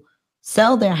who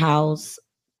sell their house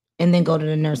and then go to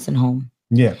the nursing home.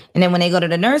 Yeah. And then when they go to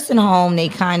the nursing home, they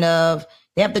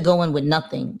have to go in with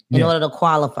nothing in order to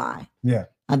qualify. Yeah.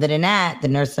 Other than that, the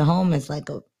nursing home is like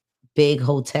a big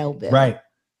hotel bill. Right.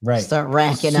 Start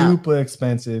racking up. Super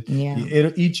expensive. Yeah.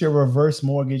 It'll eat your reverse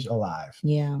mortgage alive.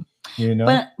 Yeah.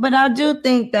 But I do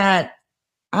think that,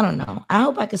 I don't know. I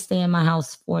hope I can stay in my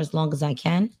house for as long as I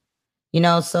can.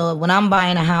 So when I'm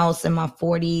buying a house in my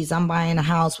 40s, I'm buying a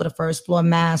house with a first floor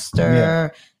master. Yeah.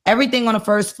 Everything on the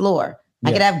first floor.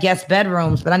 I could have guest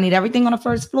bedrooms, but I need everything on the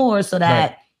first floor so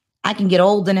that I can get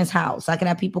old in his house. I can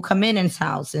have people come in his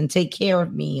house and take care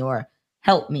of me or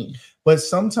help me. But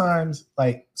sometimes,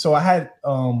 so I had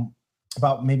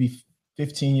about maybe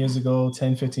 15 years ago,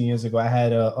 I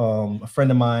had a friend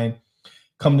of mine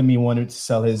come to me, wanted to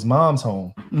sell his mom's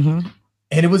home. Mm-hmm.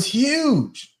 And it was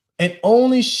huge. And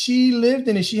only she lived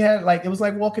in it. She had it was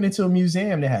like walking into a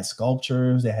museum. They had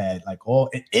sculptures. They had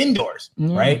all indoors,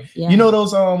 right? Yeah.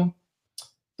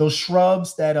 Those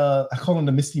shrubs that I call them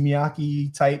the Misty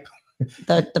Miyake type.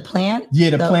 The plant?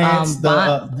 Yeah, the plants.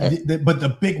 But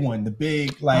the big one, the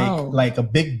big like a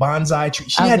big bonsai tree.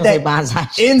 She had that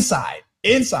bonsai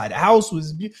inside. The house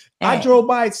was beautiful. I drove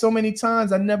by it so many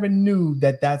times. I never knew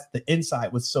that's the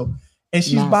inside was so. And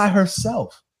she's by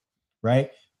herself, right?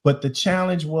 But the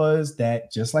challenge was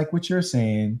that, just like what you're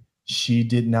saying, she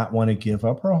did not want to give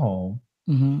up her home.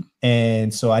 Mm-hmm.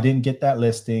 And so I didn't get that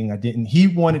listing. He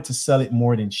wanted to sell it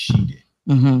more than she did.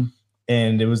 Mm-hmm.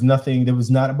 And there was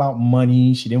not about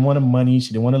money. She didn't want money.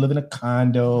 She didn't want to live in a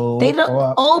condo.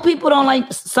 Old people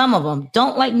some of them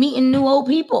don't like meeting new old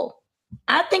people.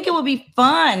 I think it would be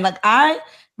fun. Like I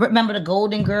remember the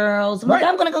Golden Girls. I'm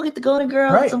going to go get the Golden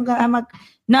Girls. Right.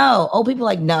 No, old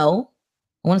people no.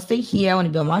 I want to stay here. I want to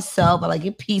be by myself. I like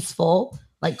it peaceful,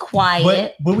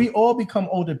 quiet. But we all become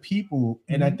older people.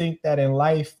 And I think that in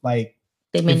life, they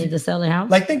may need to sell their house.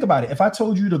 Think about it. If I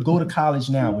told you to go to college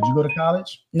now, would you go to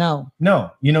college? No.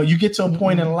 You get to a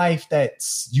point in life that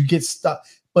you get stuck.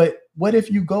 But what if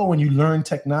you go and you learn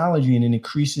technology and it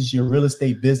increases your real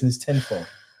estate business tenfold?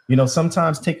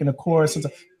 Sometimes taking a course,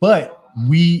 but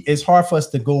it's hard for us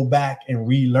to go back and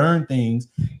relearn things.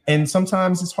 And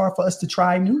sometimes it's hard for us to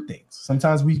try new things.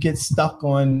 Sometimes we get stuck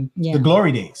on the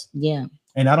glory days. Yeah.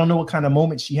 And I don't know what kind of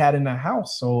moment she had in the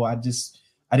house. So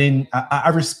I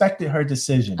respected her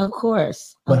decision. Of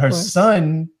course. But her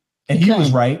son, and he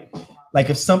was right. Like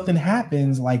if something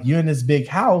happens, like you're in this big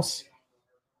house,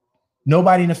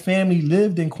 nobody in the family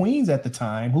lived in Queens at the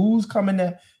time. Who's coming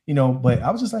to, but I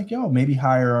was just like, yo, maybe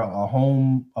hire a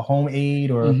home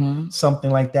aide or something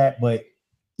like that. But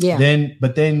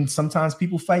then sometimes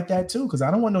people fight that too, because I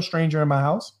don't want no stranger in my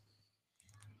house.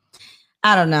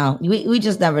 I don't know. We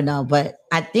just never know. But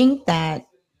I think that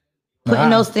putting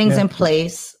those things in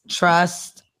place,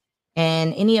 trust,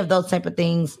 and any of those type of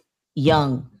things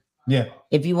young. Yeah.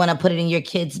 If you want to put it in your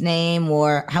kid's name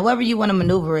or however you want to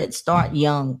maneuver it, start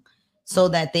young so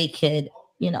that they could,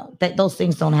 that those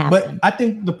things don't happen. But I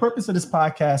think the purpose of this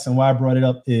podcast and why I brought it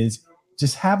up is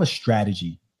just have a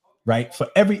strategy, right? For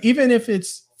even if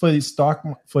it's for your stock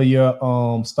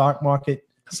market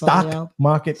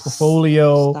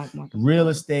portfolio, real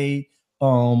estate.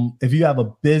 If you have a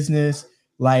business,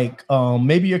 like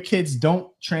maybe your kids don't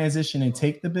transition and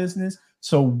take the business.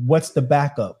 So what's the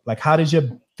backup? Like, how does your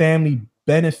family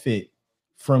benefit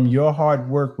from your hard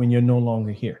work when you're no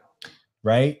longer here?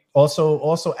 Right.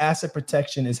 Also asset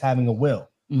protection is having a will.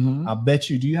 I bet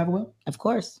you, do you have a will? Of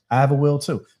course. I have a will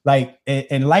too. Like,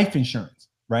 and life insurance,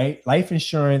 right? Life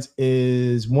insurance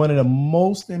is one of the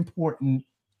most important,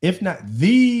 if not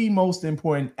the most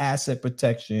important asset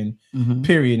protection,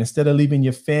 period. Instead of leaving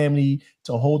your family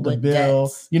to hold the bill.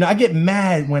 Debts. I get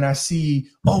mad when I see,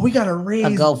 we got to raise a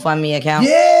GoFundMe account.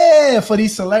 Yeah, for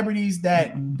these celebrities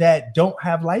that don't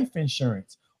have life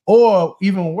insurance. Or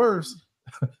even worse,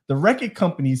 the record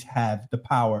companies have the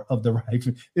power of the right.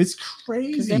 It's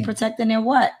crazy. Because they're protecting their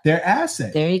what? Their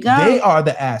asset. There you go. They are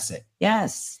the asset.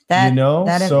 Yes. But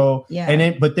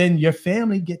then your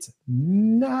family gets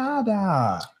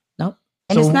nada. Nope.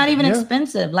 And it's not even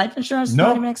expensive. Life insurance is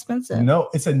not even expensive. No,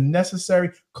 it's a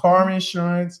necessary car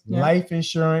insurance, life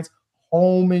insurance,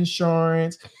 home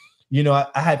insurance. I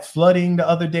had flooding the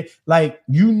other day. Like,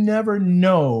 you never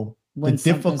know when the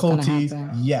difficulties.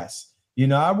 Yes.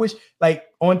 I wish, like,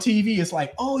 on TV, it's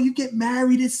like, oh, you get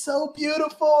married. It's so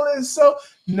beautiful. And so,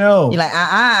 no. You're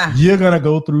like, You're going to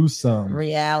go through some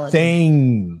reality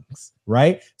things,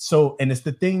 right? So, and it's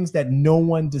the things that no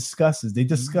one discusses. They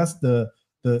discuss the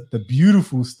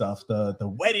beautiful stuff, the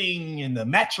wedding and the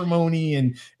matrimony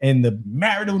and the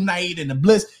marital night and the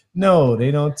bliss. No,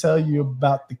 they don't tell you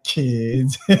about the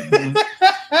kids.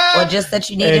 Or just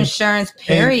that you need insurance,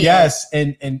 period.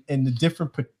 And the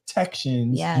different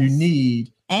protections you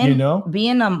need. And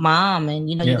being a mom and,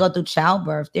 you go through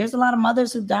childbirth, there's a lot of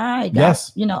mothers who die.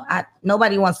 Yes.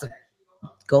 Nobody wants to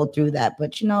go through that.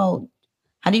 But,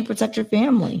 how do you protect your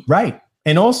family? Right.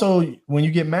 And also, when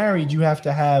you get married, you have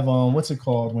to have, what's it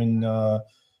called? When a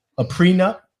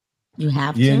prenup. You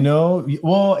have to.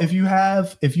 Well, if you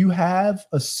have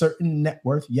a certain net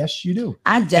worth, yes, you do.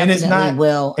 I definitely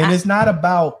will. And it's not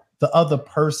about the other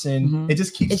person. It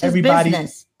just keeps everybody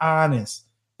honest.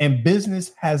 And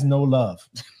business has no love.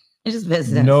 It's just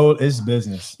business. No, it's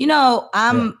business.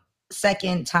 I'm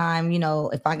second time.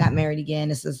 If I got married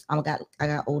again, I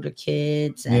got older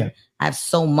kids, and I have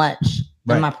so much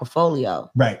in my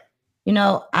portfolio. Right.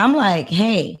 I'm like,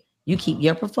 hey, you keep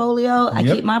your portfolio, I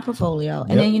keep my portfolio,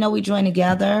 and then we join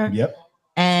together. Yep.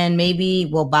 And maybe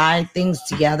we'll buy things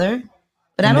together.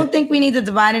 But I don't think we need to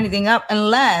divide anything up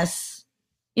unless,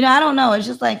 I don't know. It's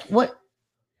just like what.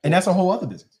 And that's a whole other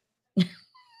business.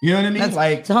 You know what I mean?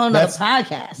 It's a whole other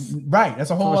podcast. Right.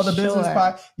 That's a whole other business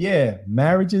podcast. Yeah.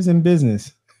 Marriages and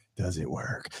business. Does it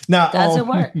work? Now, does it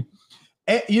work?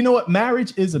 You know what?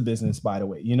 Marriage is a business, by the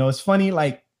way. It's funny.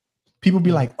 Like, people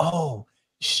be like, oh,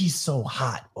 she's so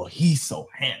hot or he's so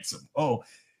handsome. Oh,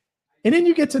 and then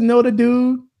you get to know the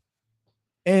dude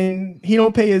and he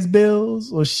don't pay his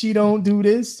bills or she don't do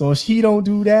this or she don't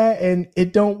do that. And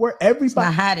it don't work. Everybody. It's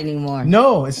not hot anymore.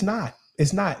 No, it's not.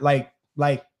 It's not like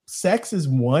sex is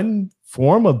one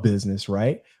form of business,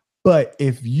 right? But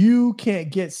if you can't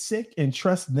get sick and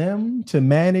trust them to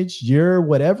manage your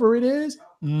whatever it is,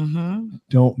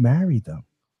 don't marry them,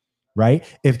 right?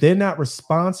 If they're not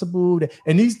responsible,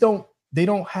 and they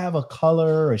don't have a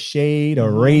color, a shade, a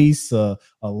race, a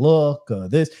look,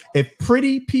 this. If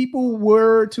pretty people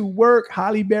were to work,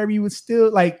 Halle Berry would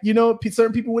still,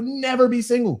 certain people would never be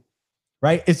single,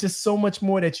 right? It's just so much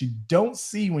more that you don't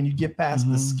see when you get past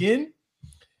the skin.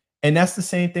 And that's the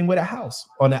same thing with a house.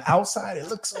 On the outside, it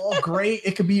looks all great.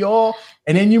 It could be all,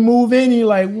 and then you move in, you're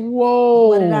like, whoa.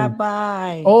 What did I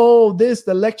buy? Oh,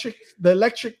 the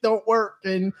electric don't work.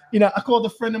 And, I called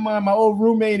a friend of mine, my old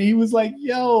roommate, and he was like,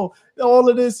 yo, all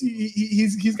of this,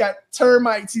 he's got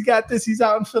termites. He got this. He's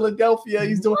out in Philadelphia.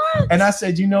 He's doing, and I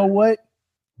said, you know what?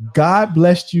 God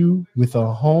blessed you with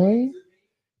a home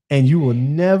and you will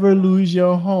never lose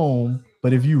your home.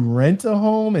 But if you rent a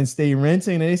home and stay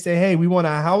renting and they say, hey, we want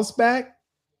our house back,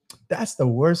 that's the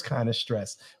worst kind of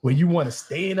stress, where you want to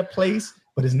stay in a place,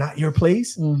 but it's not your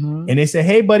place. Mm-hmm. And they say,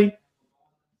 hey, buddy,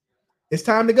 it's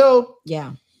time to go.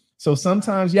 Yeah. So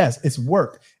sometimes, yes, it's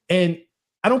work. And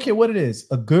I don't care what it is,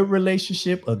 a good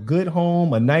relationship, a good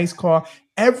home, a nice car,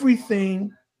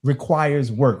 everything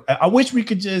requires work. I wish we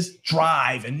could just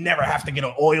drive and never have to get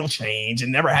an oil change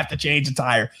and never have to change a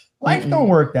tire. Life don't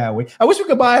work that way. I wish we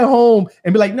could buy a home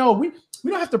and be like, no, we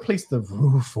don't have to replace the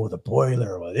roof or the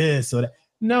boiler or this or that.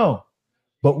 No.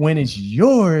 But when it's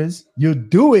yours, you'll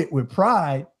do it with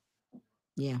pride.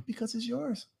 Yeah. Because it's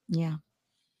yours. Yeah.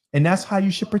 And that's how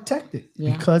you should protect it,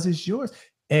 because it's yours.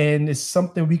 And it's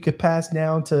something we could pass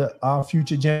down to our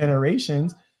future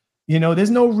generations. You know,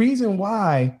 there's no reason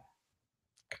why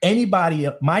anybody,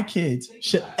 my kids,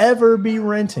 should ever be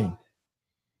renting,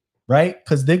 right?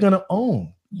 Because they're going to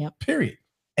own, period.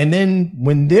 And then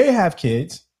when they have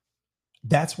kids,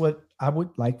 that's what I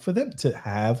would like for them to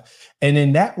have. And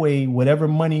in that way, whatever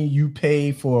money you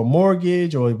pay for a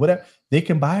mortgage or whatever, they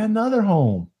can buy another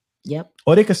home. Yep.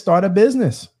 Or they could start a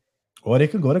business, or they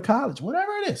could go to college,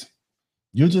 whatever it is.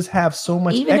 You just have so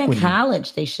much even equity. in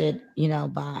college, they should,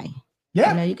 buy.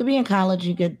 Yeah. You know, you could be in college,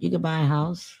 you could buy a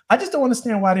house. I just don't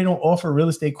understand why they don't offer real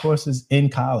estate courses in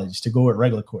college to go with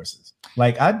regular courses.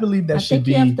 Like, I believe that should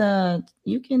be. You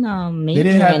can they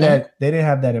didn't have that. They didn't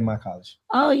have that in my college.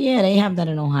 Oh yeah, they have that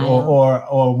in Ohio.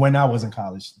 Or when I was in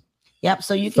college. Yep.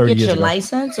 So you could get your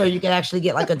license, or you could actually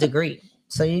get like a degree.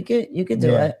 So you could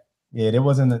do it. Yeah, that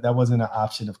wasn't an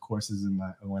option of courses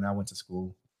when I went to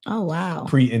school. Oh wow.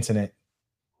 Pre-internet.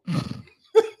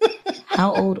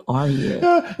 How old are you?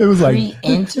 It was like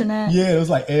pre-internet. Yeah, it was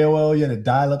like AOL. You had to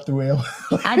dial up through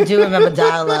AOL. I do remember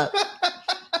dial up.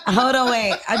 Hold on,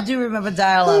 wait. I do remember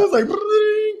dial up. It was like,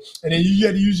 and then you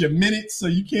had to use your minutes, so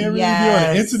you can't really be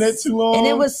on the internet too long. And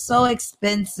it was so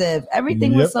expensive.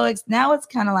 Everything was so now it's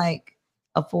kind of like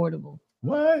affordable.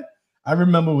 What? I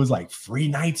remember it was like free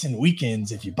nights and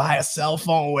weekends if you buy a cell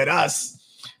phone with us.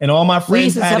 And all my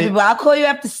friends had it. People, I'll call you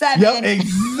after 7. Yep,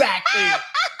 exactly.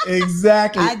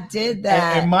 Exactly. I did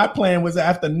that. And my plan was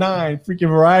after 9, freaking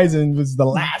Verizon was the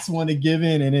last one to give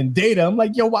in. And then data, I'm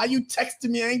like, yo, why you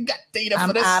texting me? I ain't got data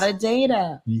for this. I'm out of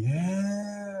data.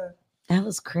 Yeah. That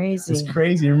was crazy. It's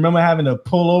crazy. Remember having to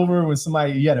pull over when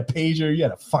you had a pager, you had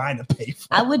to find a payphone.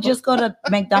 I would just go to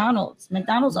McDonald's.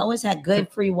 McDonald's always had good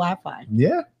free Wi-Fi.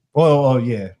 Yeah. Oh,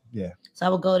 yeah. Yeah. So I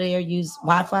would go there, use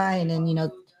Wi-Fi, and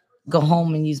then, go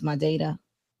home and use my data.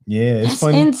 Yeah, it's That's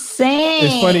funny. insane.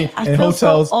 It's funny. I and feel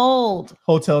hotels, so old.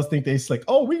 Hotels think they like,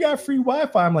 oh, we got free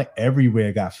Wi-Fi. I'm like,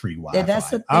 everywhere got free Wi-Fi. Yeah,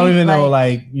 that's the thing. I don't even know,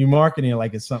 like, you're marketing it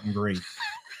like it's something great.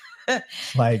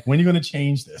 Like, when are you going to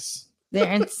change this?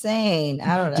 They're insane.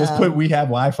 I don't know. Just put we have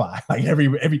Wi-Fi. Like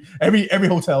every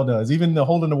hotel does. Even the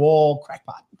hole in the wall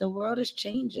crackpot. The world is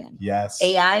changing. Yes.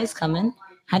 AI is coming.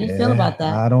 How do you feel about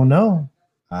that? I don't know.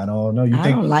 I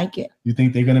don't like it. You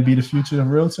think they're gonna be the future of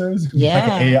realtors? Yeah.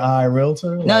 Like an AI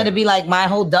realtor? No, it'd be like my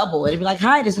whole double. It'd be like,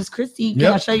 hi, this is Christy. Can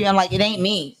I show you? I'm like, it ain't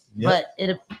me. Yep.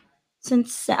 But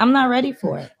since I'm not ready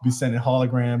for it. Be sending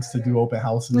holograms to do open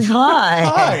houses.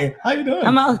 Hi, how you doing?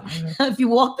 I'm out. If you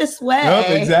walk this way.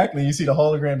 Yep, exactly. You see the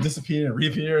hologram disappear and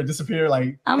reappear and disappear.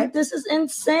 Like, this is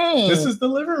insane. This is the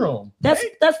living room. That's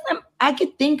I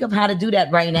could think of how to do that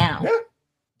right now. Yeah.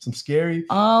 Some scary.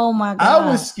 Oh my God. I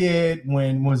was scared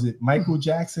when Michael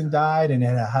Jackson died and it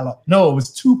had it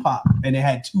was Tupac and it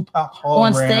had Tupac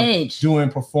on stage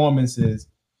doing performances.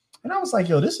 And I was like,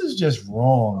 yo, this is just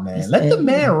wrong, man. Let the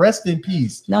man rest in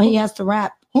peace. No, he has to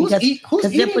rap. Who's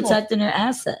because they're protecting their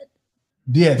asset.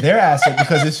 Yeah, their asset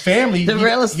because his family. The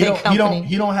real estate company.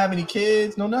 He don't have any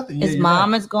kids, no nothing. His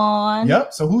mom is gone.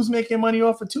 Yep. So who's making money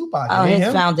off of Tupac? Oh,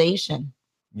 his foundation.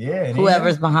 Yeah.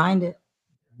 Whoever's behind it.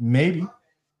 Maybe.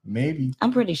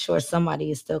 I'm pretty sure somebody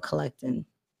is still collecting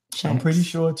checks. I'm pretty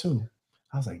sure too.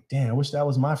 I was like, damn, I wish that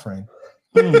was my friend.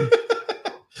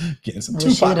 Getting some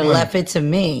Tupac. She would have left it to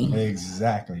me.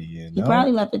 Exactly. He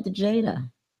probably left it to Jada.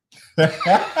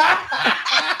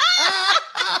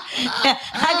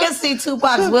 I can see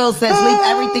Tupac's will says leave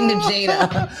everything to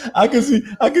Jada. I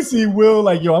can see Will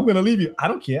like, yo, I'm gonna leave you. I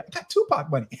don't care. I got Tupac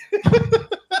money.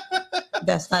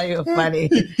 That's not even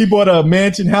funny. He bought a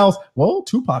mansion house. Well,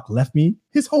 Tupac left me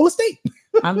his whole estate.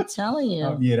 I'm telling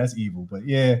you. Yeah, that's evil. But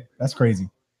yeah, that's crazy.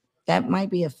 That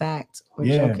might be a fact.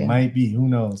 It might be. Who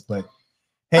knows? But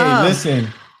hey, listen.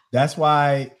 That's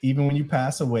why even when you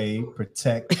pass away,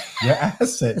 protect your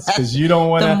assets because you don't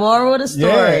want to. The moral of the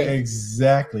story. Yeah,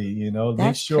 exactly. that's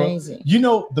make sure. Crazy.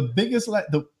 The biggest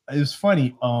it was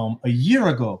funny. A year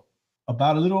ago,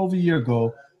 about a little over a year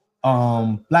ago,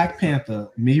 Black Panther,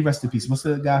 may he rest in peace. What's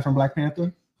the guy from Black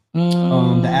Panther?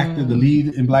 The actor, the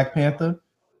lead in Black Panther.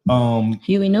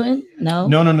 Huey Newton? No.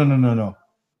 No.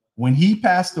 When he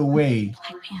passed away.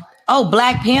 Black Panther. Oh,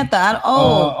 Black Panther.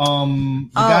 The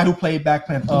guy who played Black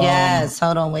Panther. Yes.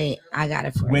 Hold on, wait. I got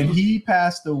it for you. When he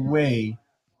passed away,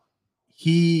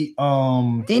 he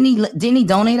didn't he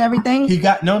donate everything? He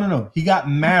got no. He got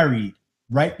married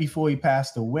right before he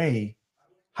passed away.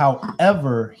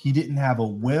 However, he didn't have a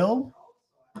will.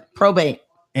 Probate.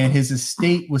 And his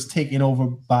estate was taken over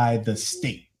by the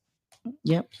state.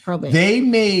 Yep, probate. They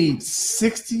made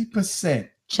 60%.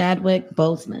 Chadwick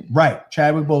Boseman. Right,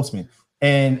 Chadwick Boseman.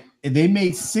 And they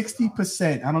made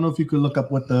 60%. I don't know if you could look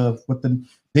up what the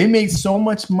they made so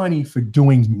much money for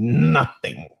doing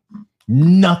nothing.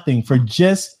 Nothing, for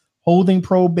just holding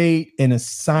probate and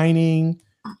assigning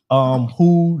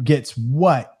who gets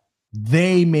what.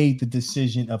 They made the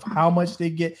decision of how much they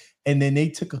get, and then they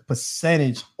took a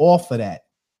percentage off of that.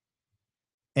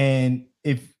 And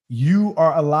if you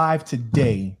are alive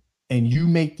today and you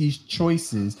make these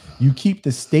choices, you keep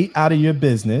the state out of your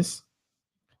business,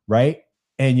 right?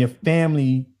 And your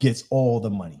family gets all the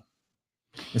money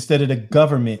instead of the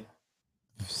government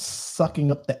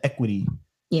sucking up the equity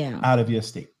out of your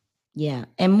estate. Yeah.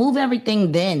 And move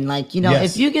everything then. Like,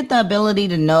 if you get the ability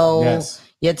to know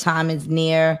your time is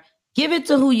near, give it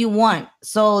to who you want.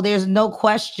 So there's no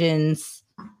questions.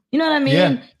 You know what I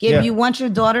mean? You want your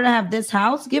daughter to have this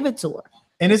house, give it to her.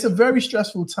 And it's a very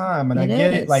stressful time. And I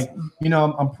get it. Like,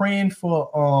 I'm praying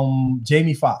for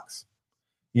Jamie Foxx.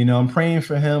 I'm praying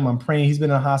for him. I'm praying. He's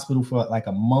been in the hospital for like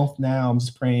a month now. I'm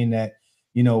just praying that,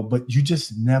 but you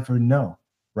just never know.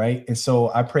 Right. And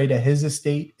so I pray that his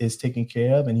estate is taken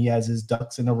care of and he has his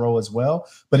ducks in a row as well.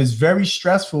 But it's very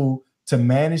stressful to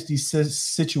manage these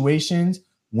situations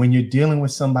when you're dealing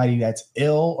with somebody that's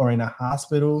ill or in a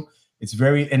hospital.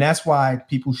 And that's why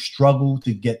people struggle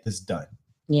to get this done.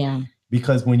 Yeah.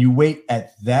 Because when you wait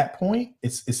at that point,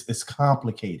 it's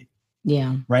complicated.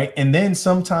 Yeah. Right. And then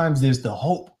sometimes there's the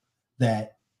hope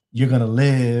that you're going to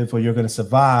live or you're going to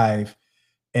survive.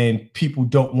 And people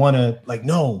don't want to, like,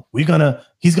 no, he's going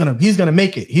to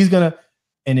make it.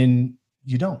 And then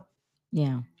you don't.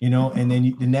 Yeah. And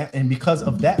then and because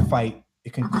of that fight,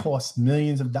 it can cost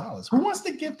millions of dollars. Who wants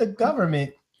to give the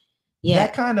government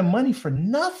that kind of money for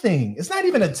nothing? It's not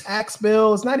even a tax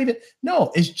bill.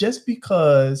 It's just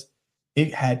because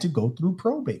it had to go through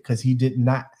probate because he did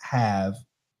not have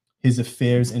his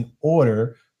affairs in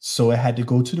order. So it had to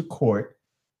go to the court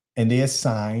and they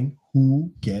assign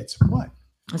who gets what.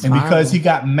 That's and horrible. Because he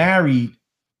got married,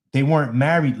 they weren't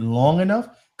married long enough.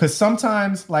 Because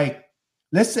sometimes, like,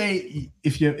 let's say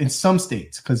if you're in some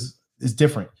states, because it's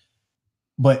different.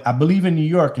 But I believe in New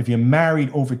York, if you're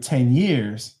married over 10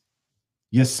 years,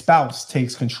 your spouse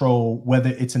takes control,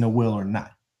 whether it's in a will or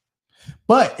not.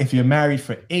 But if you're married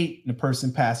for 8 and the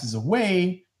person passes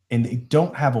away and they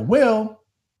don't have a will,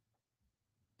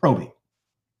 probate.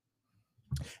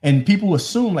 And people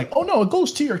assume like, oh, no, it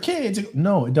goes to your kids.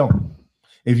 No, it don't.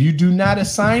 If you do not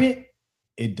assign it,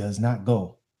 it does not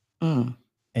go. And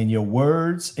your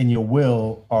words and your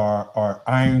will are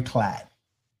ironclad.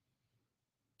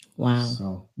 Wow.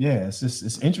 So yeah,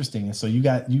 it's interesting. And so you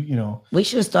got we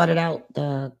should have started out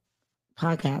the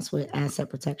podcast with asset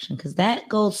protection because that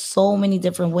goes so many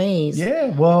different ways. Yeah.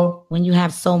 Well, when you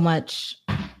have so many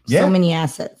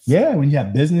assets. Yeah, when you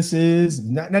have businesses,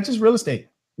 not just real estate.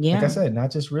 Yeah. Like I said,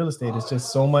 not just real estate. It's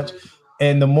just so much.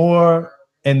 And the more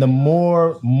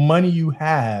money you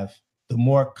have, the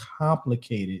more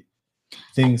complicated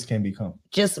things can become.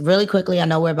 Just really quickly, I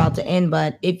know we're about to end,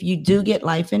 but if you do get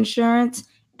life insurance,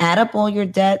 add up all your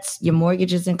debts, your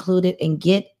mortgages included, and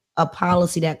get a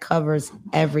policy that covers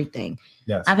everything.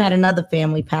 Yes. I've had another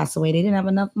family pass away. They didn't have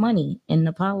enough money in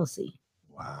the policy.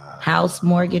 Wow. House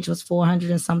mortgage was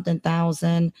 400 and something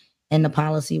thousand, and the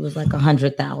policy was like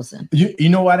 100,000. You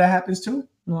know why that happens too?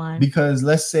 Why? Because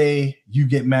let's say you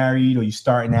get married or you're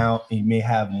starting out and you may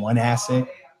have one asset.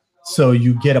 So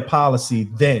you get a policy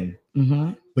then,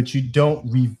 but you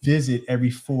don't revisit every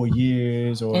 4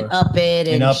 years or and up it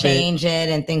and change it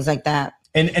and things like that.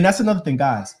 And that's another thing,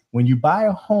 guys. When you buy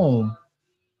a home,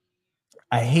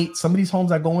 I hate some of these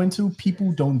homes I go into.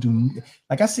 People don't do,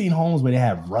 like I've seen homes where they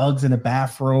have rugs in the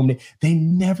bathroom. They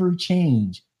never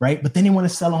change, right? But then they want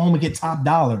to sell a home and get top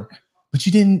dollar. But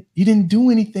you didn't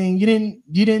do anything. You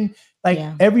didn't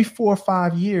every 4 or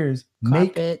 5 years,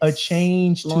 carpets, make a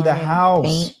change to the house.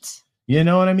 Paint, you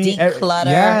know what I mean? Declutter.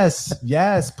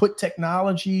 Yes. Put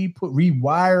technology, put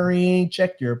rewiring,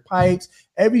 check your pipes.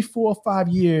 Every 4 or 5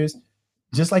 years,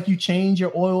 just like you change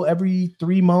your oil every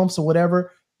 3 months or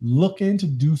whatever, look into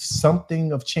do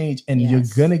something of change, and you're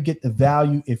gonna get the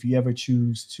value if you ever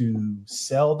choose to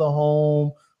sell the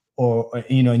home or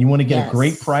you know, and you want to get a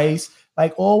great price.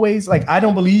 Like always, like I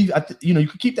don't believe you know, you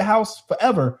could keep the house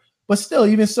forever, but still,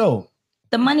 even so,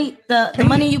 the money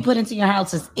you put into your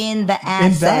house is in the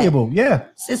asset. Invaluable, yeah.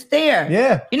 It's there.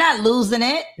 Yeah. You're not losing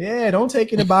it. Yeah, don't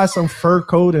take it and buy some fur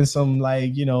coat and some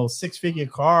like, you know, 6-figure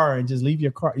car and just leave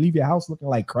your house looking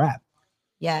like crap.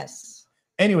 Yes.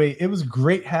 Anyway, it was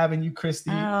great having you,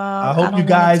 Christy. I hope you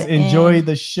guys enjoyed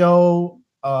the show.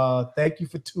 Thank you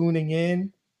for tuning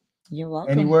in. You're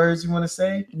welcome. Any words you want to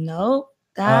say? No,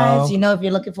 guys, you know, if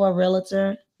you're looking for a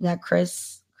realtor, you got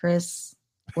Chris,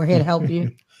 we're here to help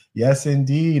you. Yes,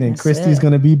 indeed. And Christy's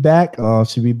going to be back.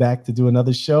 She'll be back to do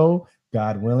another show,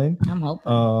 God willing. I'm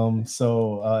hoping.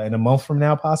 So in a month from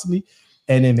now, possibly.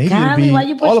 And then maybe it'll be why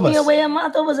you all push of me us. Away a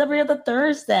month? It was every other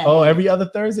Thursday. Oh, every other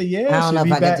Thursday? Yeah. I don't know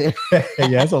if I can do.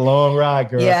 Yeah, it's a long ride,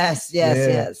 girl.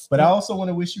 Yes. But I also want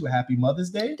to wish you a happy Mother's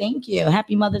Day. Thank you.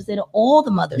 Happy Mother's Day to all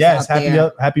the mothers out there.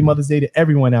 Yes, happy Mother's Day to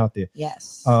everyone out there.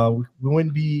 Yes. We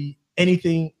wouldn't be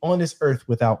anything on this earth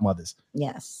without mothers.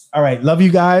 Yes. All right. Love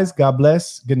you guys. God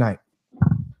bless. Good night.